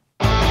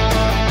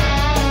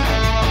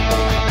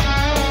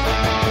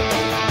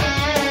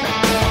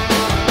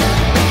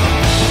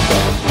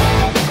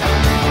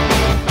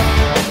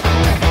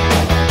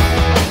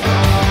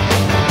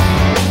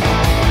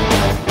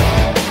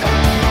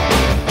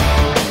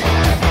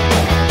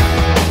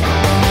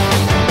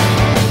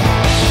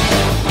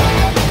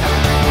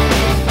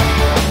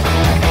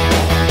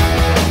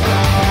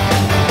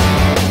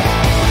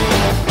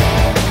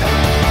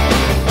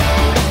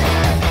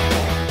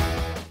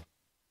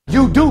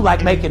 You do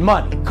like making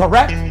money,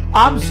 correct?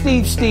 I'm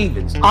Steve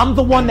Stevens. I'm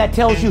the one that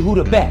tells you who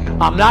to bet.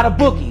 I'm not a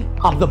bookie.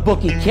 I'm the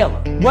bookie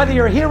killer. Whether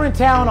you're here in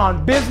town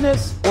on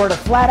business or to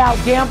flat out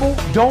gamble,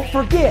 don't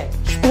forget,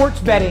 sports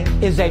betting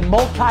is a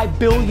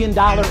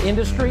multi-billion-dollar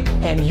industry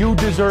and you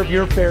deserve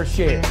your fair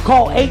share.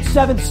 Call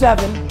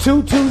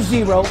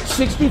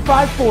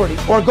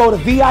 877-220-6540 or go to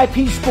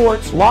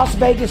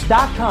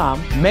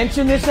VIPSportsLasVegas.com,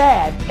 mention this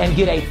ad, and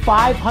get a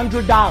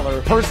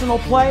 $500 personal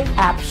play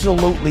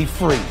absolutely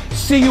free.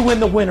 See you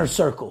in the winner's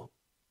circle.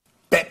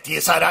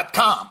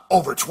 BetDSI.com.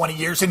 Over 20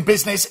 years in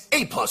business,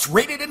 A+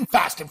 rated and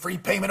fast and free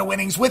payment of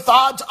winnings with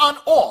odds on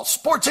all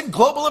sports and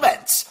global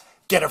events.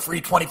 Get a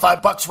free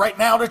 $25 right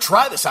now to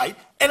try the site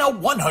and a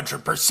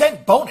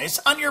 100% bonus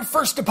on your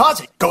first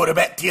deposit. Go to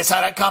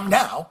BetDSI.com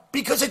now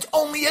because it's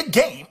only a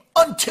game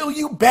until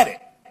you bet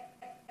it.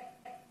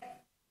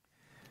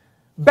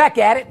 Back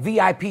at it,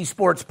 VIP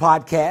Sports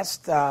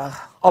Podcast,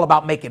 all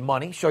about making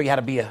money, show you how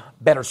to be a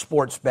better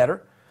sports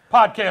bettor.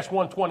 Podcast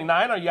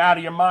 129, are you out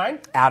of your mind?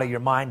 Out of your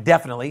mind,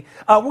 definitely.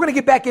 We're going to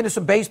get back into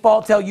some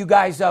baseball, tell you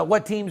guys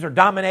what teams are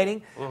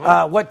dominating,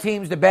 what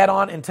teams to bet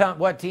on, and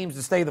what teams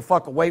to stay the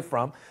fuck away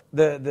from.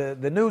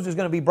 The news is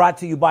going to be brought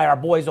to you by our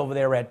boys over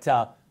there at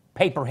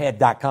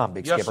Paperhead.com,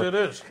 Big Skipper. Yes, it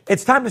is.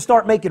 It's time to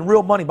start making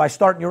real money by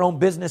starting your own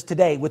business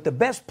today with the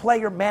best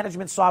player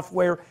management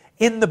software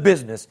in the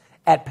business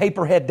at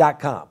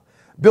Paperhead.com.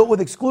 Built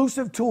with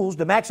exclusive tools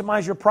to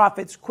maximize your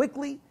profits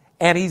quickly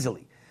and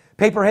easily.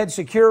 Paperhead's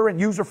secure and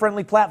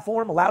user-friendly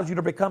platform allows you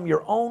to become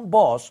your own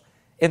boss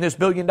in this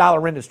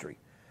billion-dollar industry.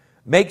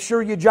 Make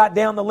sure you jot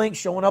down the link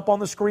showing up on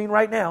the screen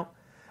right now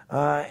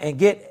and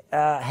get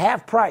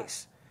half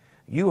price.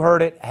 You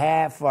heard it,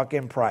 half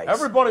fucking price.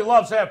 Everybody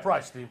loves half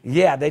price, Steve.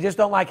 Yeah, they just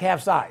don't like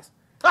half size.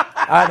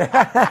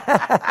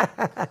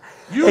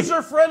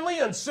 User-friendly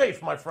and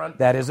safe, my friend.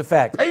 That is a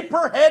fact.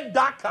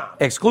 Paperhead.com.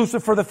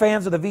 Exclusive for the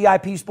fans of the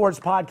VIP Sports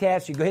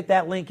Podcast. You go hit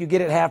that link, you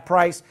get it half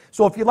price.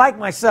 So if you like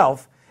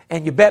myself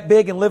and you bet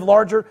big and live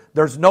larger,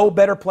 there's no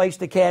better place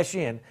to cash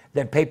in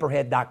than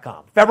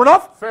Paperhead.com. Fair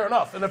enough? Fair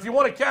enough. And if you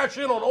want to cash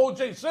in on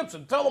O.J.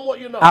 Simpson, tell them what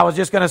you know. I was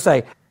just going to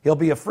say, he'll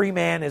be a free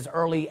man as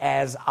early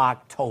as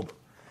October.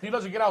 He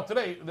doesn't get out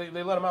today.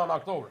 They let him out in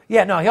October.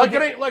 Yeah, no, he'll it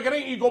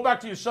ain't you go back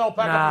to your cell,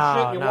 pack up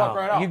your shit, and you walk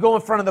right out. You go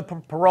in front of the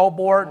parole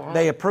board,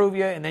 they approve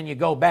you, and then you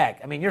go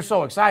back. I mean, you're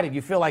so excited,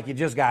 you feel like you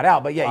just got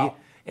out. But yeah, wow.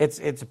 It's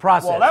a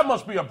process. Well, that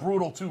must be a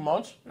brutal 2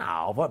 months.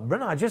 No,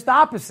 just the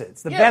opposite.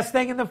 It's the best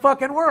thing in the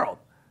fucking world.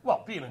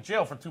 Well, being in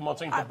jail for 2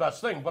 months ain't the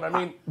best thing, but I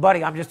mean...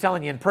 buddy, I'm just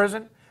telling you, in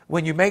prison,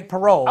 when you make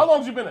parole... How long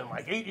have you been in?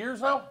 Like 8 years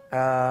now?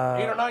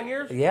 8 or 9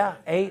 years? Yeah,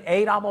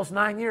 eight, almost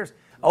 9 years.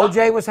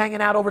 OJ was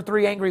hanging out over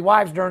 3 angry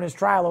wives during his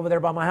trial over there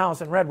by my house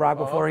in Red Rock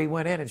before he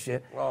went in and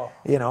shit.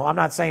 You know, I'm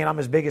not saying I'm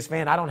his biggest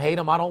fan. I don't hate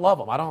him. I don't love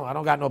him. I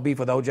don't got no beef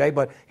with OJ,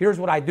 but here's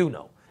what I do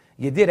know.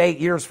 You did 8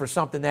 years for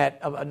something that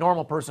a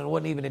normal person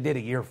wouldn't even have did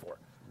a year for.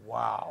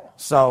 Wow.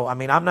 So, I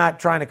mean, I'm not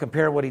trying to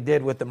compare what he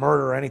did with the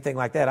murder or anything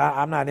like that.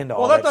 I'm not into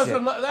all that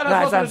shit. Well, that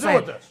has nothing to do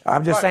with this.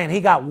 I'm just saying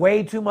he got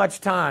way too much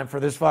time for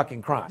this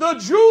fucking crime. The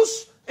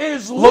juice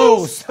is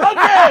loose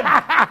again.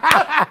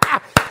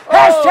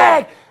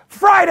 Hashtag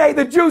Friday,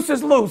 the juice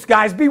is loose,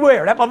 guys.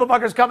 Beware. That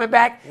motherfucker's coming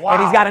back,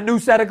 and he's got a new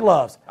set of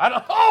gloves. I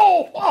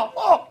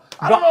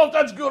don't know if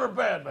that's good or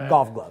bad, man.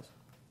 Golf gloves.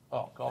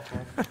 Oh, golf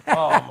gloves.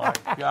 Oh, my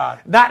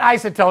God. Not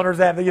isotoners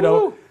that, you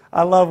know. Woo.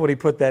 I love when he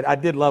put that. I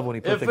did love when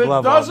he put the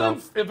glove on.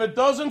 If it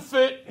doesn't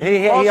fit,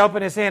 he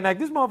opened his hand like,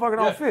 this motherfucker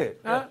don't fit.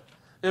 Yeah.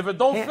 If it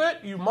don't fit,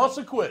 you must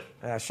have quit.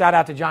 Shout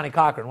out to Johnny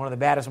Cochran, one of the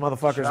baddest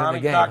motherfuckers in the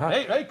game. Huh?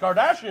 Hey,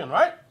 Kardashian,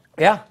 right?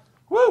 Yeah.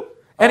 Woo.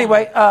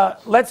 Anyway,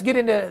 let's get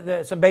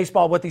into some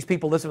baseball, what these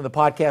people listen to the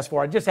podcast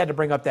for. I just had to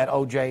bring up that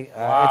OJ.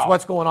 It's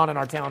what's going on in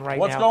our town right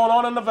now. What's going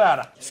on in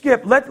Nevada?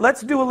 Skip,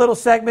 let's do a little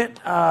segment.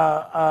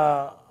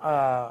 About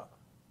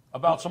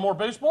some more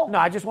baseball? No,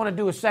 I just want to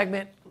do a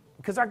segment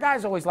because our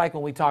guys always like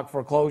when we talk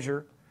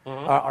foreclosure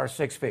or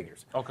six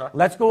figures. Okay.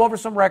 Let's go over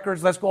some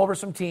records. Let's go over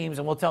some teams,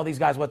 and we'll tell these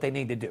guys what they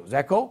need to do. Is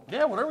that cool?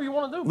 Yeah, whatever you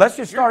want to do. Let's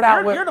just start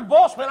out with... You're the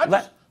boss, man.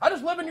 I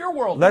just live in your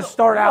world. Let's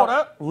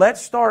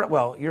start.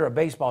 Well, you're a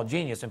baseball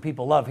genius, and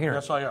people love hearing.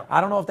 Yes, I am.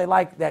 I don't know if they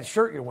like that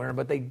shirt you're wearing,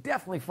 but they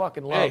definitely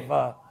fucking love.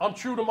 Hey, I'm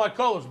true to my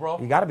colors, bro.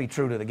 You got to be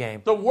true to the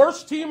game. The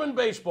worst team in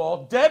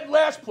baseball, dead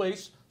last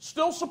place,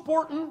 still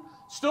supporting,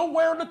 still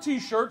wearing the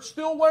T-shirt,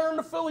 still wearing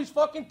the Phillies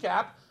fucking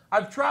cap.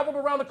 I've traveled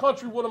around the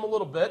country with them a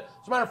little bit.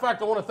 As a matter of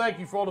fact, I want to thank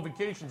you for all the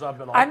vacations I've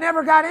been on. I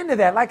never got into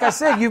that. Like I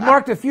said, you've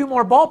marked a few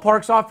more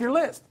ballparks off your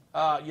list.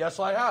 Yes,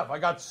 I have. I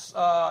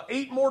got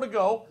 8 more to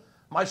go.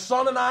 My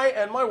son and I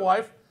and my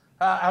wife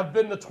have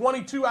been to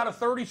 22 out of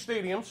 30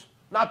 stadiums.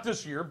 Not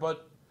this year,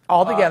 but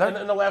all together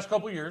in the last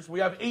couple of years. We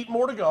have 8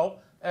 more to go,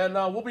 and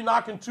we'll be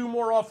knocking 2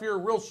 more off here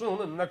real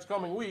soon in the next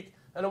coming week,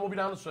 and then we'll be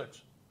down to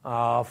 6.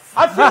 I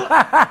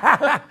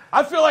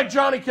feel like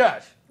Johnny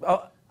Cash.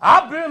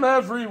 I've been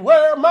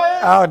everywhere, man.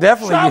 Oh,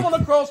 definitely.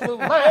 Traveling across the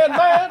land,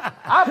 man.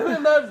 I've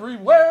been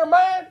everywhere,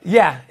 man.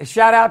 Yeah,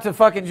 shout out to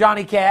fucking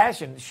Johnny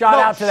Cash, and shout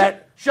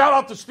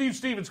out to Steve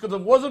Stevens, because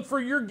if it wasn't for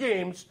your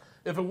games,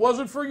 if it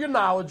wasn't for your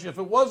knowledge, if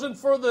it wasn't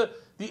for the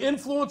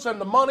influence and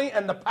the money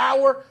and the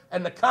power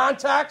and the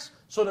contacts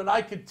so that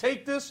I could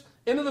take this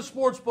into the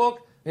sports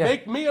book,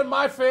 make me and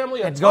my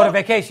family go to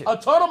vacation. A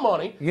ton of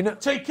money,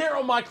 take care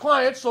of my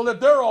clients so that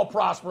they're all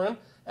prospering,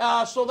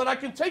 so that I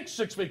can take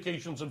 6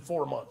 vacations in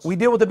 4 months. We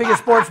deal with the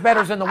biggest sports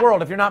bettors in the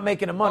world. If you're not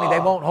making the money, they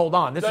won't hold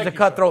on. This is a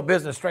cutthroat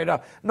business straight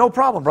up. No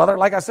problem, brother.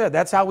 Like I said,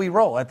 that's how we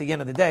roll at the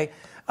end of the day.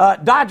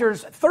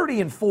 Dodgers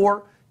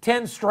 30-4,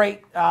 10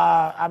 straight.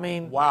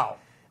 Wow.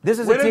 We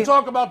didn't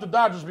talk about the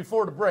Dodgers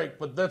before the break,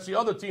 but that's the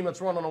other team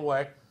that's running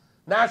away.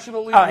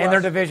 National League in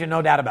their division,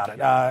 no doubt about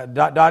it.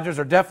 Dodgers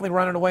are definitely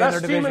running away in their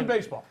division. Best team in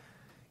baseball.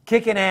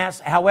 kicking ass.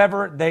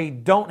 However, they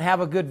don't have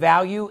a good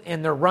value,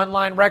 and their run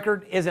line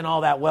record isn't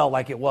all that well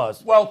like it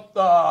was.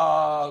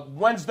 Well,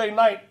 Wednesday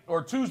night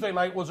or Tuesday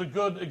night was a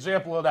good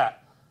example of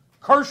that.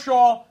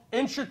 Kershaw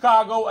in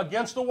Chicago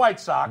against the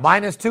White Sox.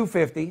 Minus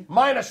 250.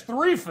 Minus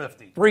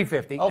 350.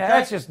 350. Okay.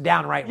 That's just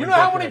downright You know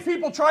ridiculous. how many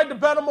people tried to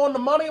bet them on the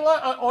money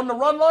line, on the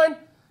run line?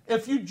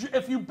 If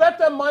you bet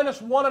them minus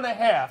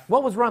 1.5.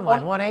 What was run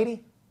line?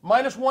 180?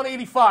 Minus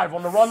 185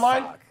 on the run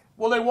line.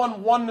 Well, they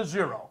won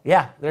 1-0.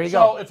 Yeah, there you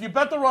So go. if you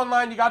bet the run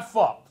line, you got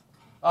fucked.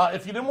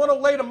 If you didn't want to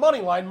lay the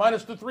money line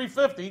minus the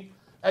 350,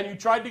 and you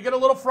tried to get a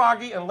little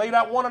froggy and lay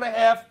that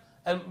 1.5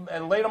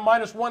 and laid a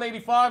minus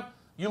 185,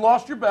 you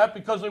lost your bet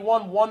because they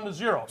won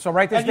 1-0. So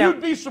write this and down.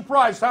 You'd be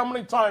surprised how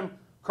many times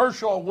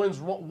Kershaw wins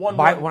one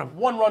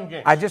run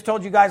game. I just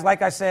told you guys,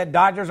 like I said,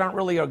 Dodgers aren't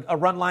really a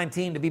run line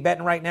team to be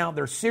betting right now.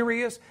 They're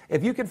serious.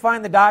 If you can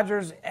find the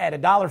Dodgers at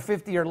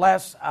 $1.50 or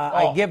less,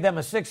 I give them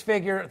a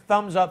six-figure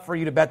thumbs up for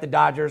you to bet the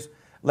Dodgers.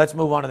 Let's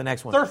move on to the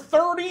next one. They're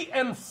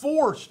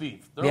 30-4,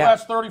 Steve. Their Yeah.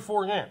 last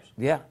 34 games.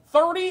 Yeah.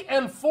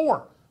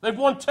 30-4. They've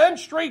won 10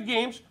 straight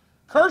games.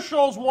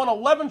 Kershaw's won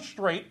 11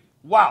 straight.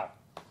 Wow.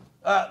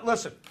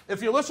 Listen,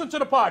 if you listen to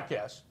the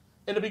podcast,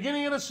 in the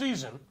beginning of the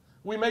season,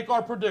 we make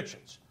our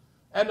predictions.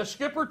 And the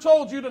skipper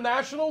told you the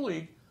National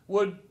League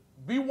would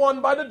be won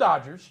by the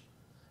Dodgers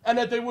and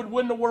that they would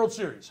win the World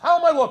Series. How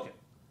am I looking?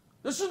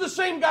 This is the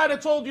same guy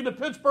that told you the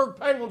Pittsburgh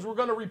Penguins were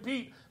going to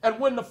repeat and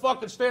win the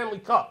fucking Stanley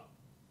Cup.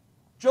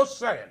 Just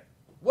saying.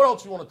 What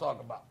else you want to talk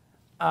about?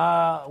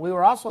 We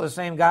were also the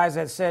same guys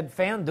that said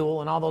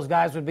FanDuel and all those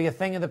guys would be a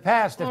thing of the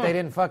past if they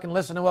didn't fucking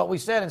listen to what we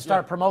said and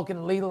start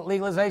promoting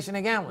legalization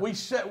of gambling. We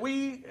said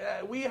we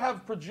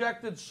have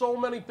projected so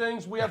many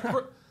things. We have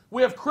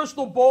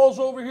crystal balls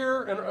over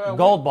here and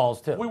Gold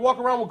balls too. We walk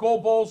around with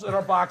gold balls in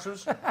our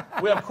boxers.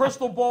 We have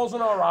crystal balls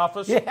in our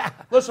office. Yeah.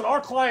 Listen,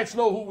 our clients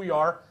know who we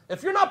are.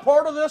 If you're not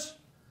part of this,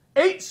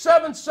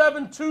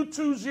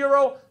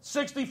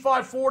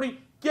 877-220-6540.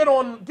 Get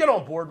on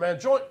board, man.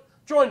 Join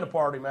the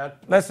party, man.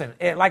 Listen,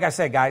 like I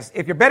said, guys,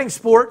 if you're betting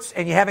sports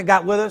and you haven't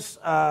got with us,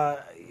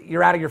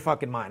 you're out of your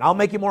fucking mind. I'll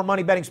make you more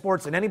money betting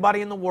sports than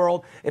anybody in the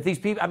world. If these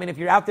people, if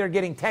you're out there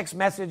getting text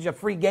message, a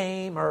free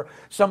game, or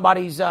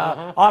somebody's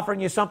offering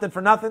you something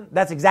for nothing,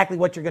 that's exactly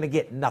what you're going to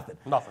get, nothing.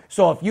 Nothing.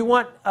 So if you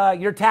want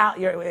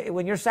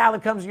when your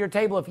salad comes to your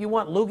table, if you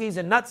want loogies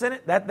and nuts in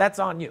it, that's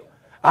on you.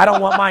 I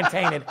don't want mine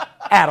tainted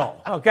at all,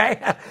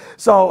 okay?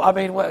 So,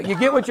 you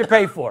get what you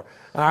pay for,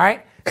 all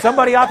right?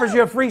 Somebody offers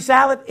you a free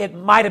salad, it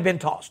might have been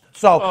tossed.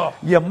 So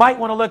you might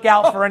want to look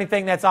out for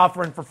anything that's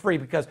offering for free,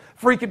 because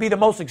free could be the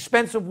most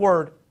expensive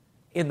word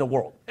in the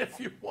world. If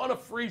you want a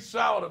free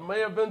salad, it may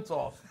have been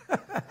tossed.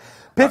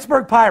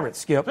 Pittsburgh Pirates,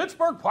 Skip.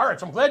 Pittsburgh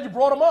Pirates. I'm glad you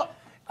brought them up.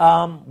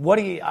 What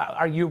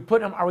are we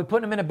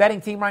putting them in a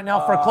betting team right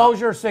now for a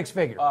closure or six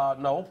figure?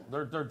 No,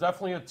 they're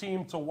definitely a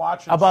team to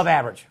watch. Above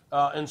average.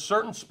 In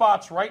certain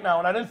spots right now,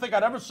 and I didn't think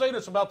I'd ever say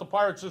this about the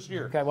Pirates this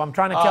year. Okay, well, I'm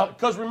trying to tell.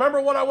 Because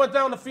remember when I went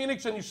down to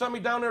Phoenix and you sent me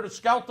down there to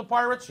scout the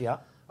Pirates? Yeah.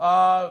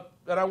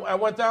 And I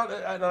went down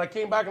and I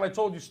came back and I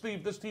told you,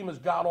 Steve, this team is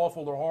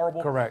god-awful. They're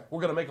horrible. Correct.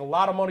 We're going to make a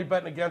lot of money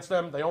betting against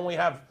them. They only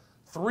have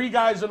 3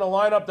 guys in the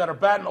lineup that are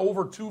batting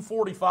over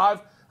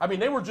 245.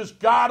 They were just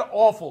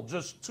god-awful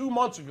just 2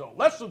 months ago,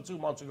 less than 2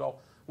 months ago,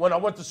 when I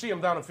went to see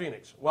them down in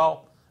Phoenix.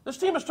 Well, this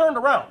team has turned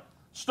around.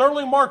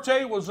 Sterling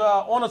Marte was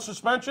on a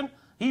suspension.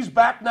 He's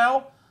back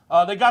now.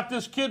 They got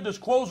this kid, this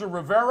closer,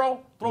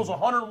 Rivero, throws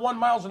 101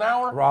 miles an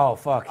hour. Oh,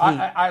 fuck.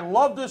 I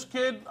love this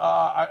kid.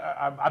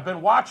 I've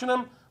been watching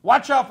him.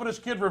 Watch out for this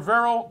kid,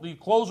 Rivero, the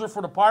closer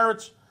for the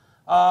Pirates.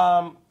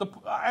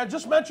 I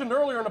just mentioned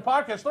earlier in the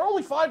podcast, they're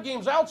only 5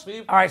 games out,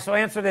 Steve. All right, so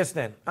answer this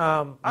then,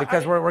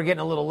 because we're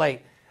getting a little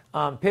late.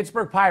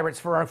 Pittsburgh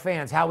Pirates, for our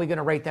fans, how are we going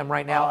to rate them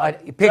right now?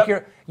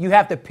 You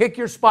have to pick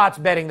your spots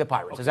betting the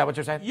Pirates. Is that what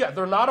you're saying? Yeah,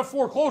 they're not a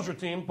foreclosure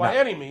team by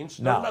any means.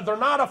 They're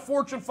not a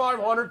Fortune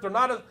 500. They're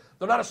not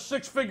a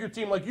six-figure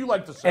team like you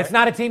like to say. It's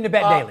not a team to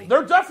bet daily.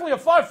 They're definitely a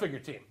 5-figure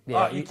team.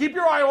 Yeah, you keep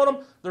your eye on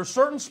them. There's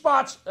certain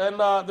spots, and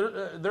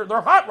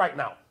they're hot right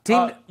now.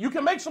 You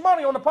can make some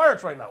money on the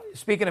Pirates right now.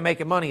 Speaking of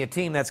making money, a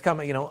team that's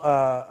coming,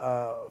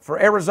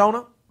 for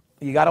Arizona,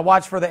 you got to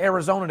watch for the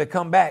Arizona to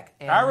come back.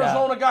 And,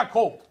 Arizona got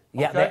cold.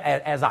 Yeah,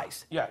 okay? as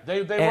ice. Yeah,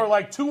 they were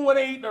like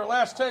 2-8 in their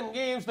last 10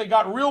 games. They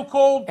got real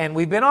cold. And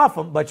we've been off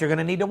them, but you're going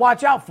to need to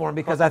watch out for them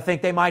because I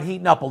think they might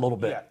heaten up a little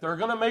bit. Yeah, they're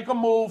going to make a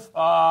move.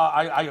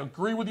 I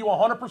agree with you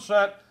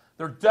 100%.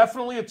 They're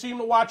definitely a team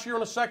to watch here in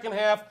the second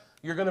half.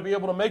 You're going to be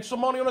able to make some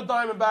money on the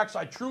Diamondbacks.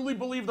 I truly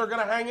believe they're going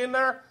to hang in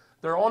there.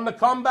 They're on the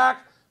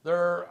comeback.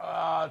 They're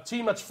a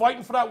team that's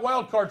fighting for that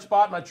wild card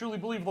spot, and I truly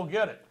believe they'll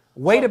get it.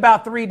 Wait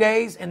about 3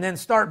 days and then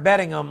start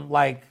betting them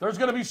like there's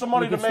going to be some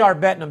money to make. Start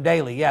betting them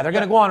daily. Yeah, they're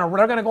going to go on.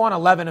 They're going to go on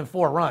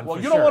 11-4 run.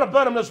 Well, you don't want to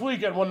bet them this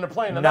weekend when they're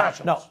playing the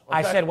Nationals. No, okay?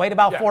 I said wait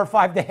about 4 or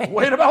 5 days.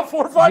 Wait about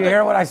 4 or 5 days. Did you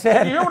hear what I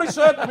said? Did you hear what he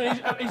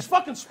said? He's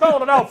fucking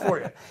spelling it out for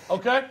you.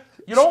 Okay.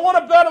 You don't want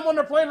to bet them when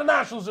they're playing the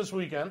Nationals this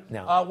weekend.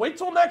 No. Wait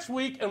till next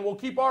week, and we'll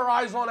keep our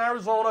eyes on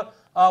Arizona.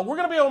 We're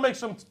going to be able to make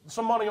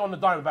some money on the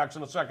Diamondbacks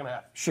in the second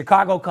half.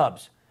 Chicago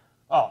Cubs.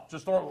 Oh,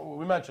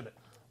 we mentioned it.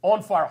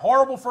 on fire.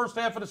 Horrible first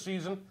half of the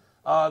season.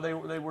 They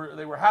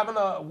were having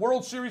a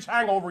World Series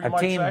hangover, you might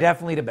say. A team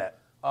definitely to bet.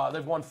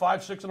 They've won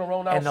 5-6 in a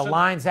row now. And the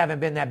lines haven't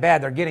been that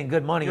bad. They're getting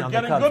good money on the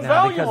getting Cubs good now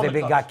value because on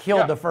they the got Cubs. killed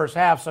Yeah. the first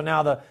half. So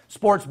now the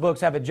sports books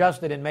have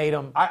adjusted and made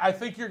them. I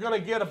think you're going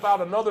to get about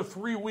another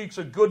 3 weeks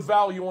of good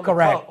value on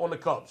Correct. the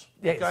Cubs.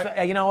 Yeah, Okay?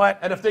 so, you know what?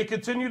 And if they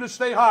continue to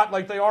stay hot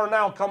like they are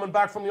now, coming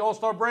back from the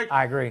All-Star break,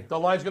 I agree. The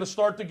line's going to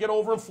start to get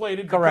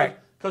overinflated. Correct.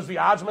 Because the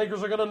odds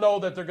makers are going to know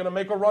that they're going to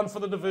make a run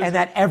for the division. And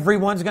that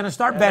everyone's going to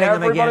start betting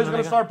them again. Everybody's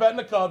going to start betting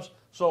the Cubs.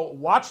 So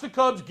watch the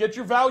Cubs, get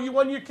your value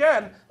when you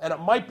can, and it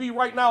might be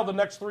right now the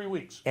next 3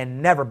 weeks.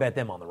 And never bet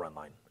them on the run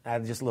line.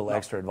 Just a little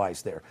extra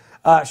advice there.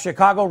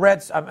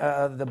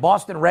 The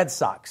Boston Red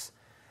Sox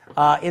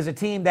is a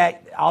team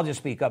that, I'll just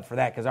speak up for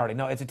that because I already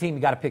know, it's a team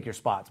you got to pick your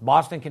spots.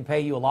 Boston can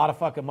pay you a lot of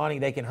fucking money.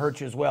 They can hurt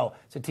you as well.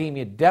 It's a team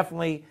you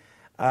definitely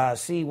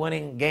see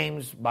winning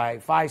games by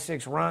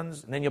 5-6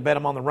 runs, and then you'll bet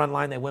them on the run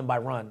line. They win by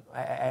run.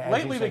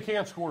 Lately, they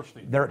can't score,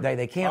 Steve.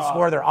 They can't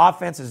score. Their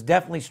offense is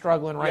definitely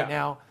struggling right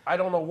now. I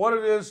don't know what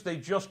it is. They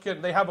just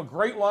can't. They have a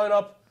great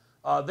lineup.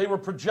 They were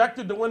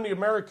projected to win the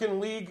American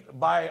League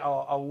by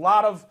a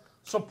lot of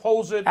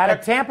supposed Out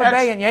of Tampa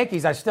Bay and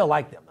Yankees, I still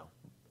like them,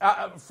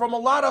 though. From a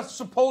lot of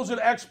supposed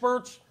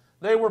experts,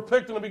 they were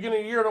picked in the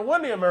beginning of the year to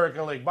win the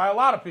American League by a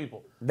lot of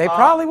people. They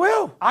probably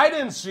will. I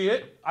didn't see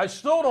it. I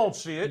still don't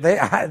see it.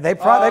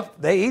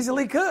 They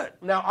easily could.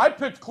 Now, I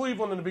picked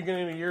Cleveland in the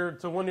beginning of the year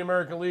to win the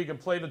American League and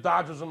play the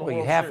Dodgers in the World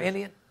you half Series.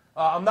 Indian?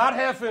 I'm not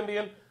half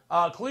Indian.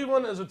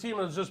 Cleveland is a team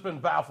that has just been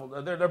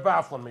baffled. They're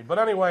baffling me. But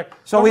anyway,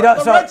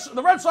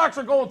 the Red Sox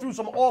are going through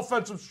some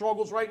offensive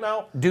struggles right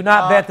now. Do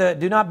not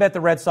bet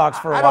the Red Sox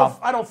for a while.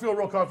 I don't feel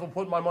real comfortable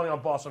putting my money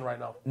on Boston right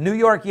now. New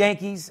York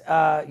Yankees,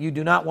 you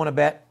do not want to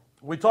bet.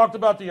 We talked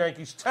about the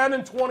Yankees,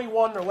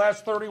 10-21 their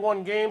last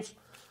 31 games.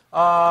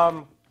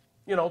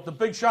 The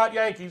big shot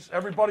Yankees.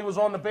 Everybody was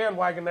on the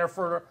bandwagon there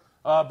for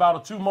about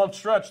a 2-month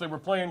stretch. They were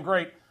playing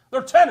great.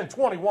 They're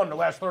 10-21 their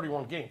last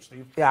 31 games,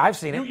 Steve. Yeah, I've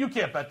seen it. You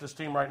can't bet this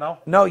team right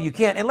now. No, you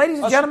can't. And ladies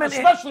and gentlemen,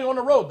 especially on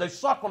the road, they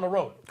suck on the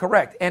road.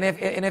 Correct. And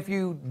if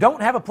you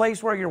don't have a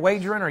place where you're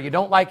wagering, or you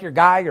don't like your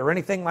guy, or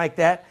anything like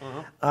that,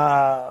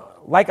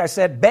 like I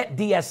said,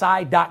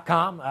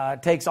 BetDSI.com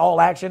takes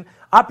all action.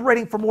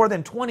 Operating for more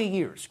than 20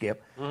 years,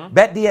 Skip.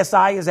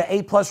 BetDSI is an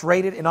A+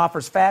 rated and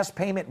offers fast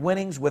payment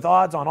winnings with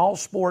odds on all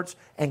sports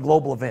and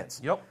global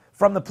events. Yep.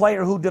 From the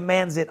player who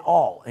demands it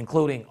all,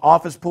 including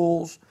office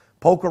pools,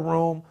 poker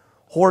room,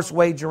 horse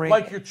wagering.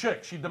 Like your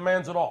chick, she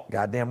demands it all.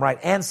 Goddamn right.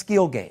 And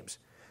skill games.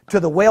 To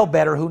the whale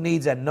bettor who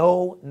needs a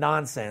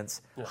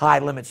no-nonsense,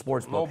 high-limit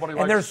sports book.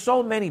 And there's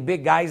so many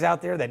big guys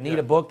out there that need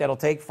a book that'll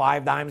take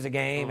 5 dimes a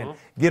game and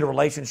get a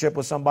relationship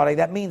with somebody.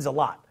 That means a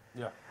lot.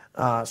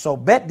 Yeah. So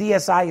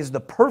BetDSI is the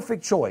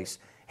perfect choice.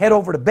 Head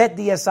over to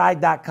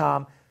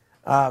BetDSI.com,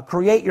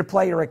 create your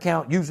player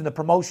account using the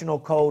promotional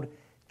code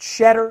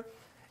CHEDDAR,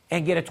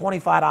 and get a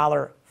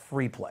 $25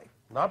 free play.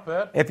 Not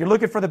bad. If you're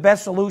looking for the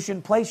best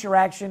solution, place your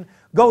action.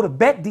 Go to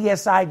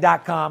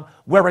BetDSI.com,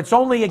 where it's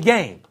only a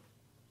game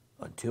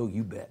until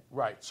you bet.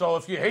 Right. So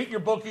if you hate your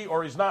bookie,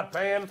 or he's not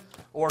paying,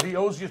 or he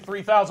owes you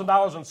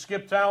 $3,000 in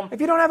Skip Town,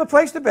 if you don't have a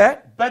place to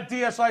bet,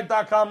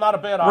 BetDSI.com, not a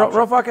bad option.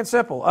 Real fucking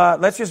simple.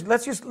 Let's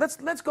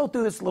go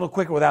through this a little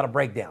quicker without a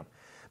breakdown.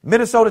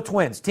 Minnesota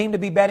Twins, team to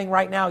be betting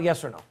right now,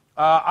 yes or no?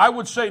 I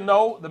would say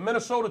no. The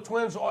Minnesota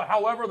Twins,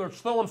 however, they're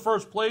still in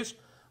first place.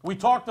 We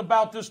talked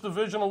about this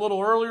division a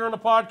little earlier in the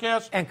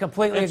podcast. And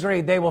completely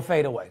agreed, they will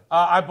fade away.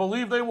 I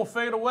believe they will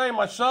fade away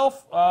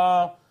myself.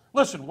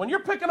 Listen, when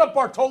you're picking up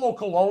Bartolo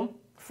Colon.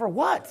 For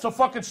what? To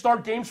fucking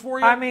start games for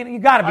you? I mean, you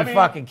got to be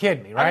fucking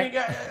kidding me, right?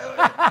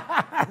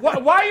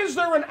 Why is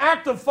there an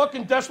act of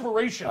fucking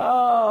desperation?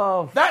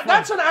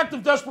 That's an act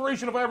of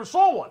desperation if I ever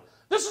saw one.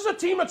 This is a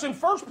team that's in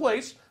first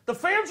place. The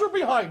fans are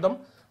behind them.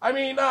 I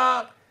mean,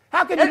 how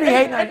can you be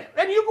hating?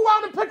 And you go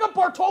out and pick up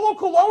Bartolo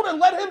Colon and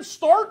let him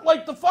start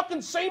like the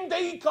fucking same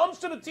day he comes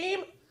to the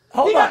team?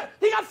 He got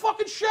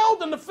fucking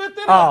shelled in the 5th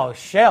inning. Oh,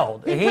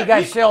 shelled. He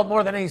got shelled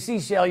more than any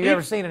seashell you've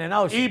ever seen in an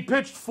ocean. He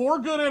pitched 4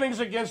 good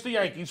innings against the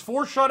Yankees,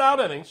 4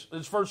 shutout innings,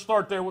 his first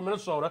start there with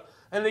Minnesota,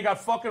 and they got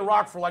fucking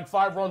rocked for like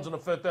 5 runs in the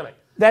 5th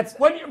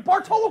inning.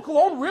 Bartolo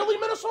Colon, really,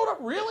 Minnesota?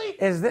 Really?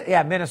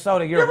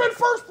 Minnesota. You're in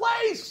first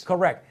place.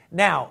 Correct.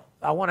 Now,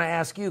 I want to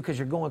ask you, because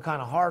you're going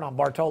kind of hard on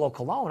Bartolo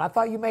Colon. I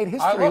thought you made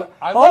history.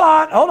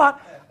 Hold on.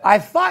 I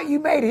thought you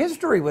made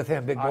history with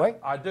him, big boy.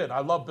 I did. I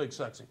love Big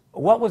Sexy.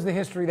 What was the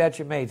history that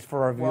you made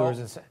for our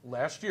viewers?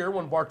 Last year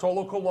when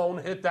Bartolo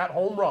Colon hit that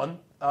home run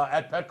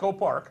at Petco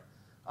Park,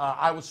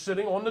 I was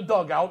sitting on the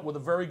dugout with a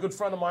very good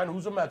friend of mine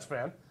who's a Mets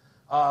fan.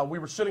 We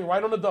were sitting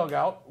right on the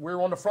dugout. We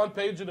were on the front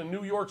page of the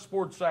New York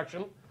sports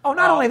section. Oh,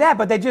 not only that,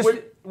 but they just...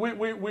 We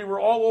were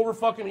all over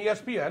fucking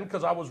ESPN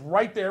because I was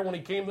right there when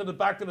he came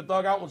back to the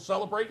dugout and was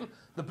celebrating.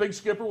 The big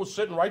skipper was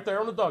sitting right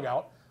there on the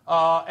dugout.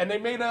 And they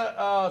made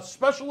a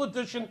special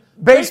edition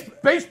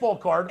baseball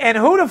card. And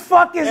who the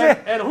fuck is it?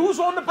 And who's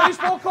on the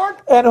baseball card?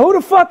 And who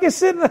the fuck is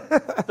sitting?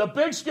 The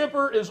Big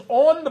Skipper is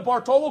on the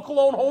Bartolo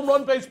Colon home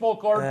run baseball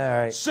card,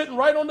 right. sitting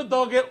right on the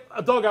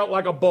dugout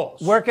like a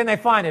boss. Where can they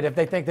find it if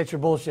they think that you're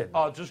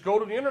bullshitting? Just go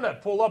to the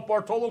internet, pull up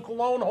Bartolo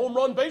Colon home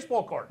run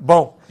baseball card.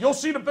 Boom. You'll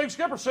see the Big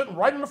Skipper sitting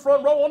right in the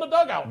front row on the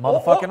dugout.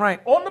 Motherfucking right.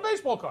 On the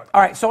baseball card.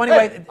 All right, so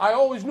anyway. Hey, I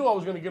always knew I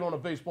was going to get on a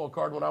baseball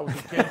card when I was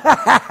a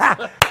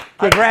kid.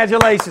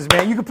 Congratulations,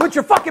 man. You can put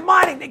your fucking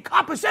mind and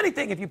accomplish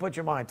anything if you put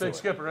your mind to Big it.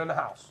 Skipper in the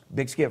house.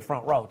 Big Skip,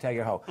 front row. Tell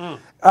your hoe.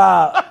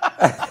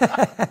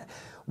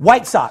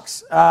 White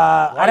Sox.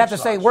 I'd have to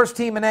say worst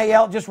team in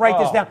AL. Just write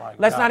this down.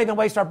 Let's not even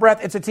waste our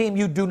breath. It's a team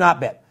you do not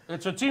bet.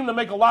 It's a team to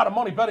make a lot of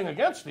money betting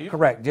against, Steve.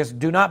 Correct. Just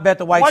do not bet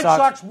the White Sox. White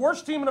Sox,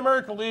 worst team in the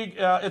American League.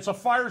 It's a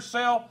fire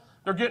sale.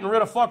 They're getting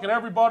rid of fucking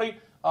everybody.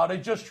 They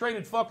just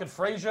traded fucking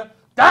Frazier.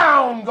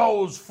 Down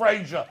goes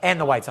Frazier. And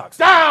the White Sox.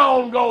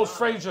 Down goes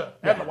Frazier.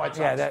 And the White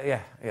Sox. Yeah.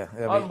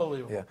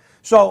 Unbelievable. Yeah.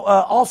 So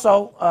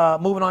also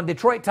moving on,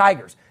 Detroit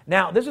Tigers.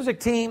 Now, this is a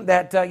team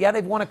that,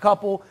 they've won a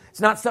couple.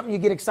 It's not something you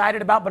get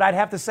excited about, but I'd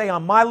have to say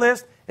on my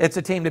list, it's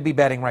a team to be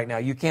betting right now.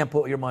 You can't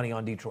put your money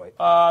on Detroit.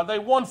 They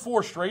won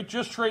 4 straight.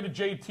 Just traded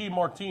JT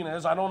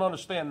Martinez. I don't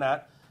understand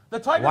that. The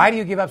Tigers. Why do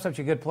you give up such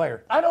a good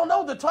player? I don't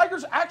know. The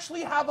Tigers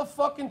actually have a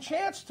fucking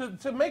chance to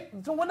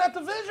win that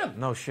division.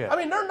 No shit. I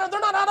mean, they're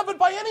not out of it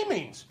by any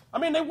means. I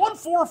mean, they won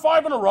 4 or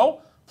 5 in a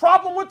row.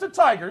 Problem with the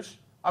Tigers,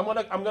 I'm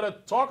gonna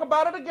talk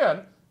about it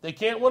again. They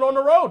can't win on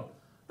the road.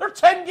 They're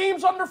 10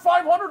 games under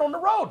 500 on the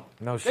road.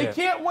 No shit.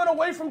 They can't win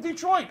away from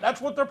Detroit.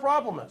 That's what their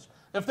problem is.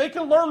 If they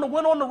can learn to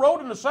win on the road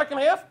in the second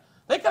half,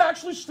 they could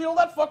actually steal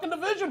that fucking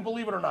division,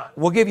 believe it or not.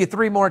 We'll give you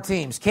 3 more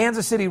teams.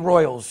 Kansas City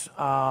Royals.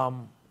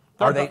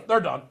 They're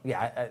done.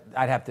 Yeah,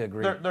 I'd have to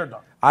agree. They're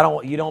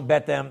done. You don't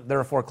bet them. They're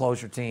a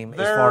foreclosure team as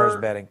far as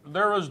betting.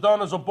 They're as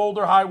done as a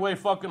Boulder Highway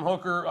fucking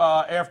hooker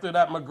after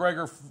that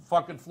McGregor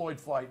fucking Floyd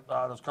fight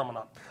that's coming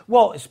up.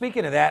 Well,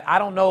 speaking of that, I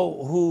don't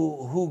know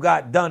who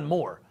got done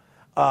more.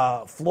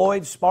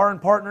 Floyd's sparring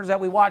partners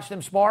that we watched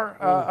him spar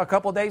a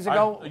couple of days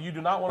ago. You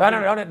do not want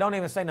to. Don't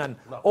even say nothing.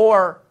 No.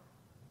 Or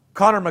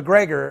Conor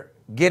McGregor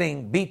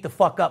getting beat the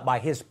fuck up by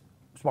his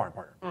sparring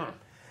partner.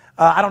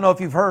 I don't know if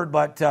you've heard,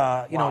 but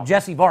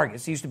Jesse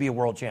Vargas, he used to be a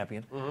world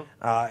champion.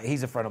 Mm-hmm.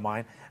 He's a friend of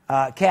mine.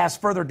 Casts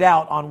further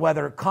doubt on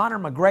whether Conor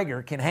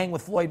McGregor can hang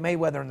with Floyd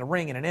Mayweather in the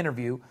ring in an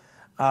interview.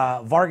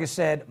 Vargas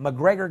said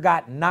McGregor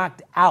got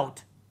knocked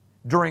out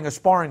during a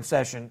sparring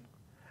session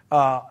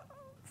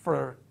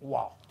for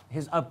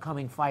his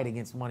upcoming fight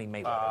against Money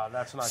Mayweather.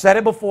 That's not Said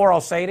good. it before,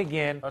 I'll say it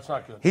again. That's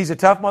not good. He's a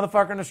tough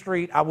motherfucker in the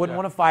street. I wouldn't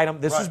want to fight him.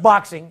 This is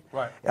boxing.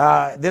 Right.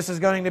 This is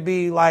going to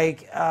be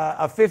like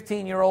a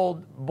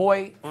 15-year-old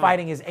boy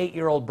fighting his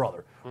 8-year-old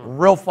brother.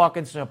 Real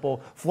fucking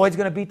simple. Floyd's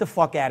going to beat the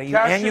fuck out of you.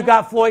 And you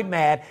got Floyd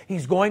mad.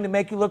 He's going to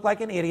make you look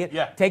like an idiot.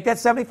 Yeah. Take that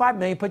 $75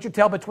 million, put your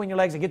tail between your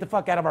legs, and get the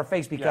fuck out of our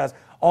face because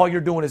all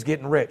you're doing is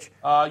getting rich.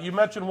 You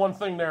mentioned one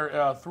thing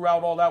there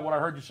throughout all that. What I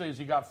heard you say is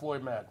he got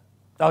Floyd mad.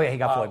 Oh, yeah, he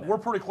got Floyd mad. We're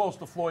pretty close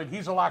to Floyd.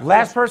 He's a lot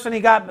closer.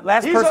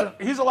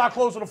 He's a lot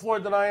closer to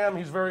Floyd than I am.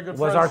 He's very good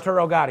was friends.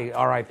 Arturo Gatti,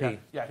 R.I.P.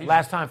 Yeah,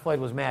 last time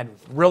Floyd was mad,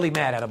 really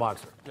mad at a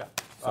boxer. Yeah.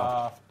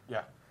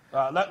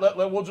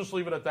 We'll just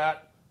leave it at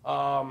that.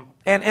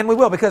 And we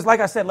will, because like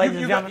I said, ladies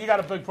and gentlemen, you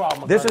got a big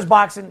problem. This is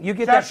boxing. You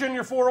get Cash in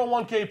your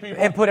 401k,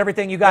 people. And put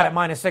everything you got at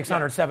minus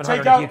 600,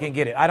 700 if you can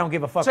get it. I don't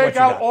give a fuck what you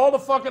got. Take out all the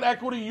fucking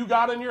equity you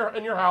got in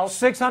your house.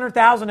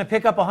 600,000 to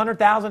pick up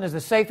 100,000 is the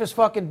safest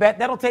fucking bet.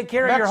 That'll take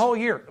care of your whole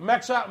year.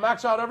 Max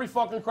out every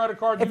fucking credit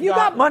card if you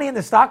got money in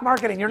the stock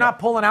market and you're not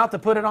pulling out to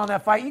put it on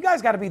that fight, you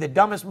guys got to be the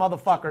dumbest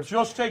motherfuckers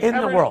in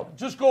the world.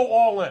 Just go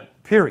all in.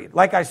 Period.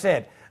 Like I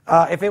said.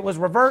 If it was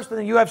reversed in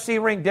the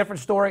UFC ring, different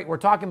story. We're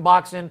talking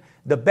boxing,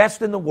 the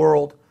best in the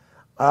world.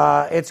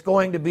 It's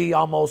going to be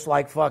almost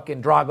like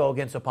fucking Drago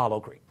against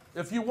Apollo Creed.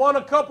 If you want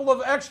a couple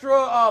of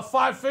extra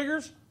 5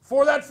 figures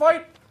for that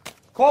fight,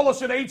 call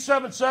us at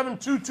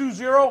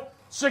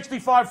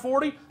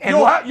 877-220-6540.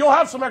 You'll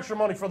have some extra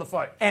money for the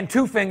fight. And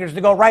 2 fingers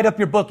to go right up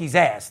your bookie's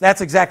ass.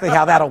 That's exactly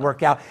how that'll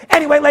work out.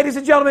 Anyway, ladies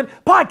and gentlemen,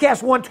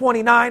 podcast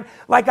 129.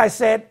 Like I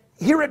said,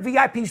 here at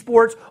VIP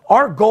Sports,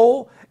 our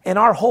goal and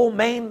our whole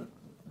main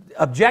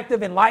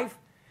objective in life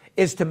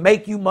is to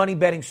make you money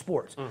betting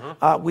sports.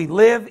 Mm-hmm. We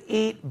live,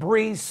 eat,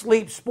 breathe,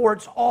 sleep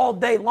sports all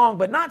day long,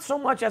 but not so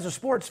much as a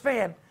sports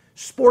fan,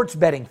 sports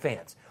betting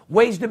fans.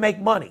 Ways to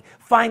make money,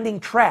 finding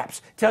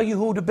traps, tell you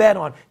who to bet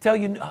on, tell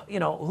you,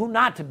 who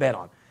not to bet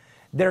on.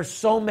 There's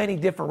so many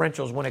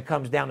differentials when it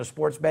comes down to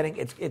sports betting.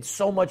 It's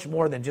so much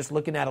more than just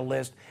looking at a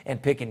list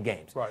and picking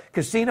games. Right.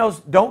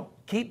 Casinos don't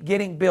keep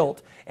getting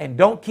built and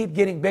don't keep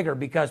getting bigger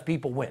because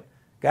people win,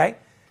 okay?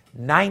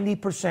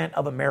 90%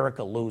 of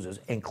America loses,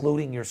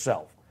 including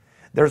yourself.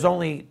 There's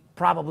only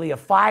probably a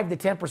 5 to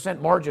 10%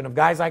 margin of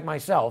guys like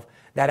myself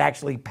that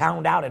actually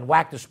pound out and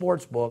whack the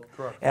sports book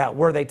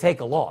where they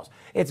take a loss.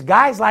 It's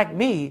guys like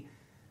me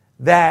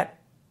that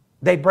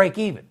they break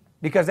even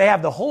because they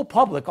have the whole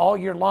public all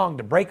year long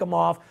to break them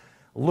off,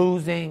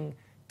 losing,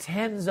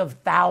 tens of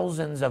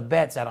thousands of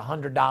bets at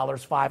 $100,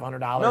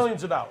 $500.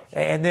 Millions of dollars.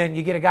 And then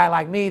you get a guy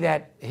like me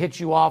that hits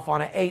you off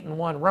on an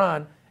 8-1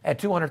 run at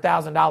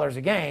 $200,000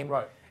 a game.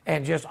 Right.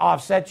 And just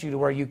offsets you to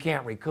where you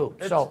can't recoup.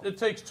 It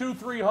takes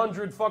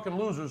 200-300 fucking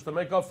losers to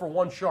make up for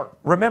one shark.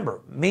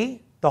 Remember,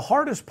 the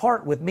hardest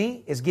part with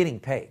me is getting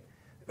paid.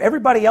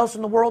 Everybody else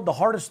in the world, the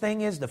hardest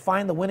thing is to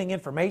find the winning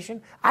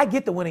information. I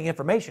get the winning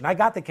information. I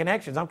got the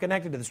connections. I'm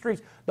connected to the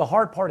streets. The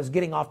hard part is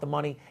getting off the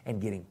money and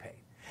getting paid.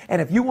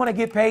 And if you want to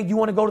get paid, you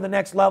want to go to the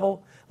next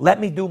level, let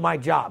me do my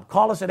job.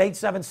 Call us at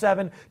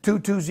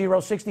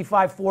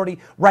 877-220-6540.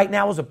 Right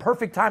now is a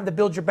perfect time to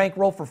build your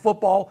bankroll for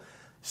football.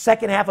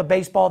 Second half of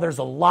baseball, there's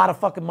a lot of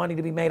fucking money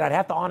to be made. I'd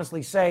have to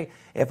honestly say,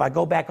 if I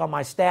go back on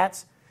my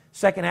stats,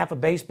 second half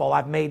of baseball,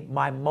 I've made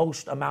my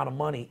most amount of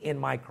money in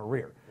my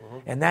career.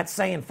 And that's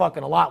saying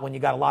fucking a lot when you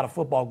got a lot of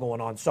football going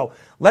on. So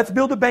let's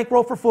build a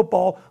bankroll for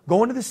football,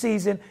 go into the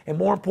season, and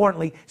more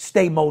importantly,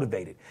 stay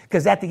motivated.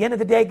 Because at the end of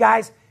the day,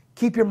 guys,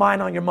 keep your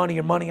mind on your money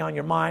on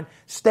your mind.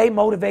 Stay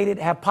motivated,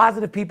 have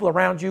positive people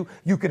around you.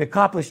 You can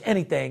accomplish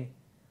anything.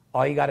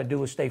 All you got to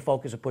do is stay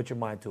focused and put your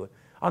mind to it.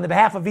 On the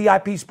behalf of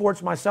VIP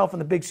Sports, myself and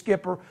the Big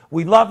Skipper,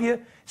 we love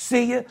you,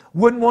 see you,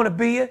 wouldn't want to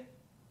be you.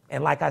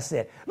 And like I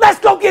said,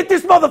 let's go get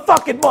this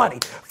motherfucking money.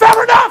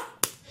 Fair enough?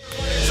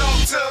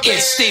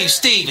 It's Steve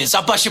Stevens,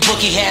 I bust your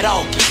bookie head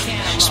open.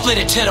 Split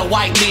it to the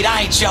white meat,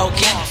 I ain't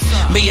joking.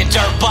 Me and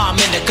Dirt Bomb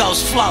in the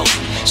ghost float.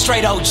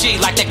 Straight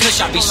OG like that kush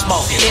I be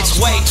smoking. It's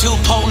way too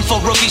potent for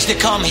rookies to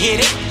come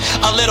hit it.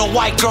 A little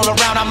white girl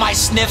around, I might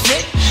sniff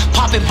it.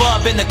 Popping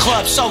bub in the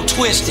club, so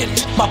twisted.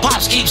 My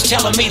pops keeps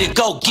telling me to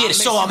go get it.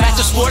 So I'm at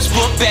the sports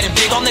book, betting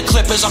big on the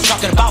Clippers. I'm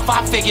talking about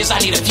 5 figures, I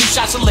need a few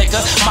shots of liquor.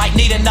 Might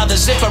need another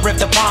zipper if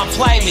the bomb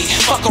play me.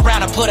 Fuck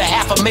around and put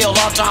 $500,000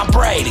 on Tom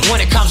Brady.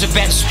 When it comes to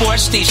betting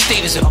sports, Steve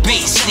Stevens a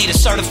beast. Need a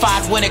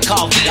certified winner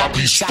called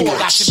VIP Sports.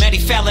 Got too many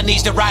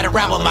felonies to ride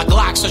around with my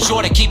Glock, so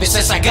sure to keep it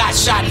since I got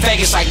shot in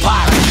Vegas like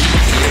Byron. I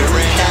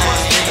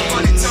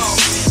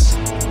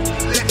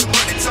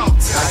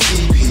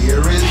keep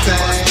hearing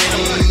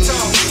things.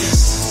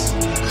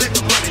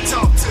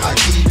 I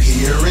keep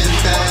hearing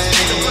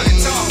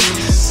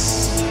things.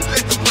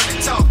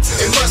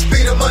 It must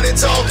be the money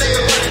talking.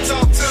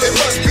 It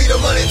must be the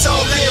money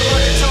talking.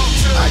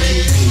 I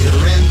keep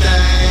hearing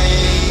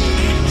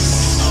things.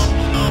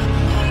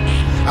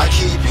 I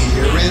keep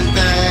hearing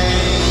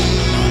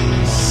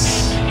things.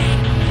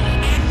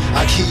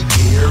 I keep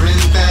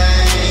hearing things.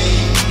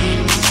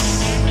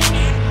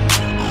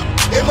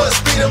 It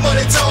must be the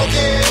money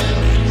talking.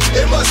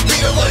 It must be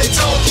the money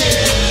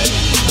talking.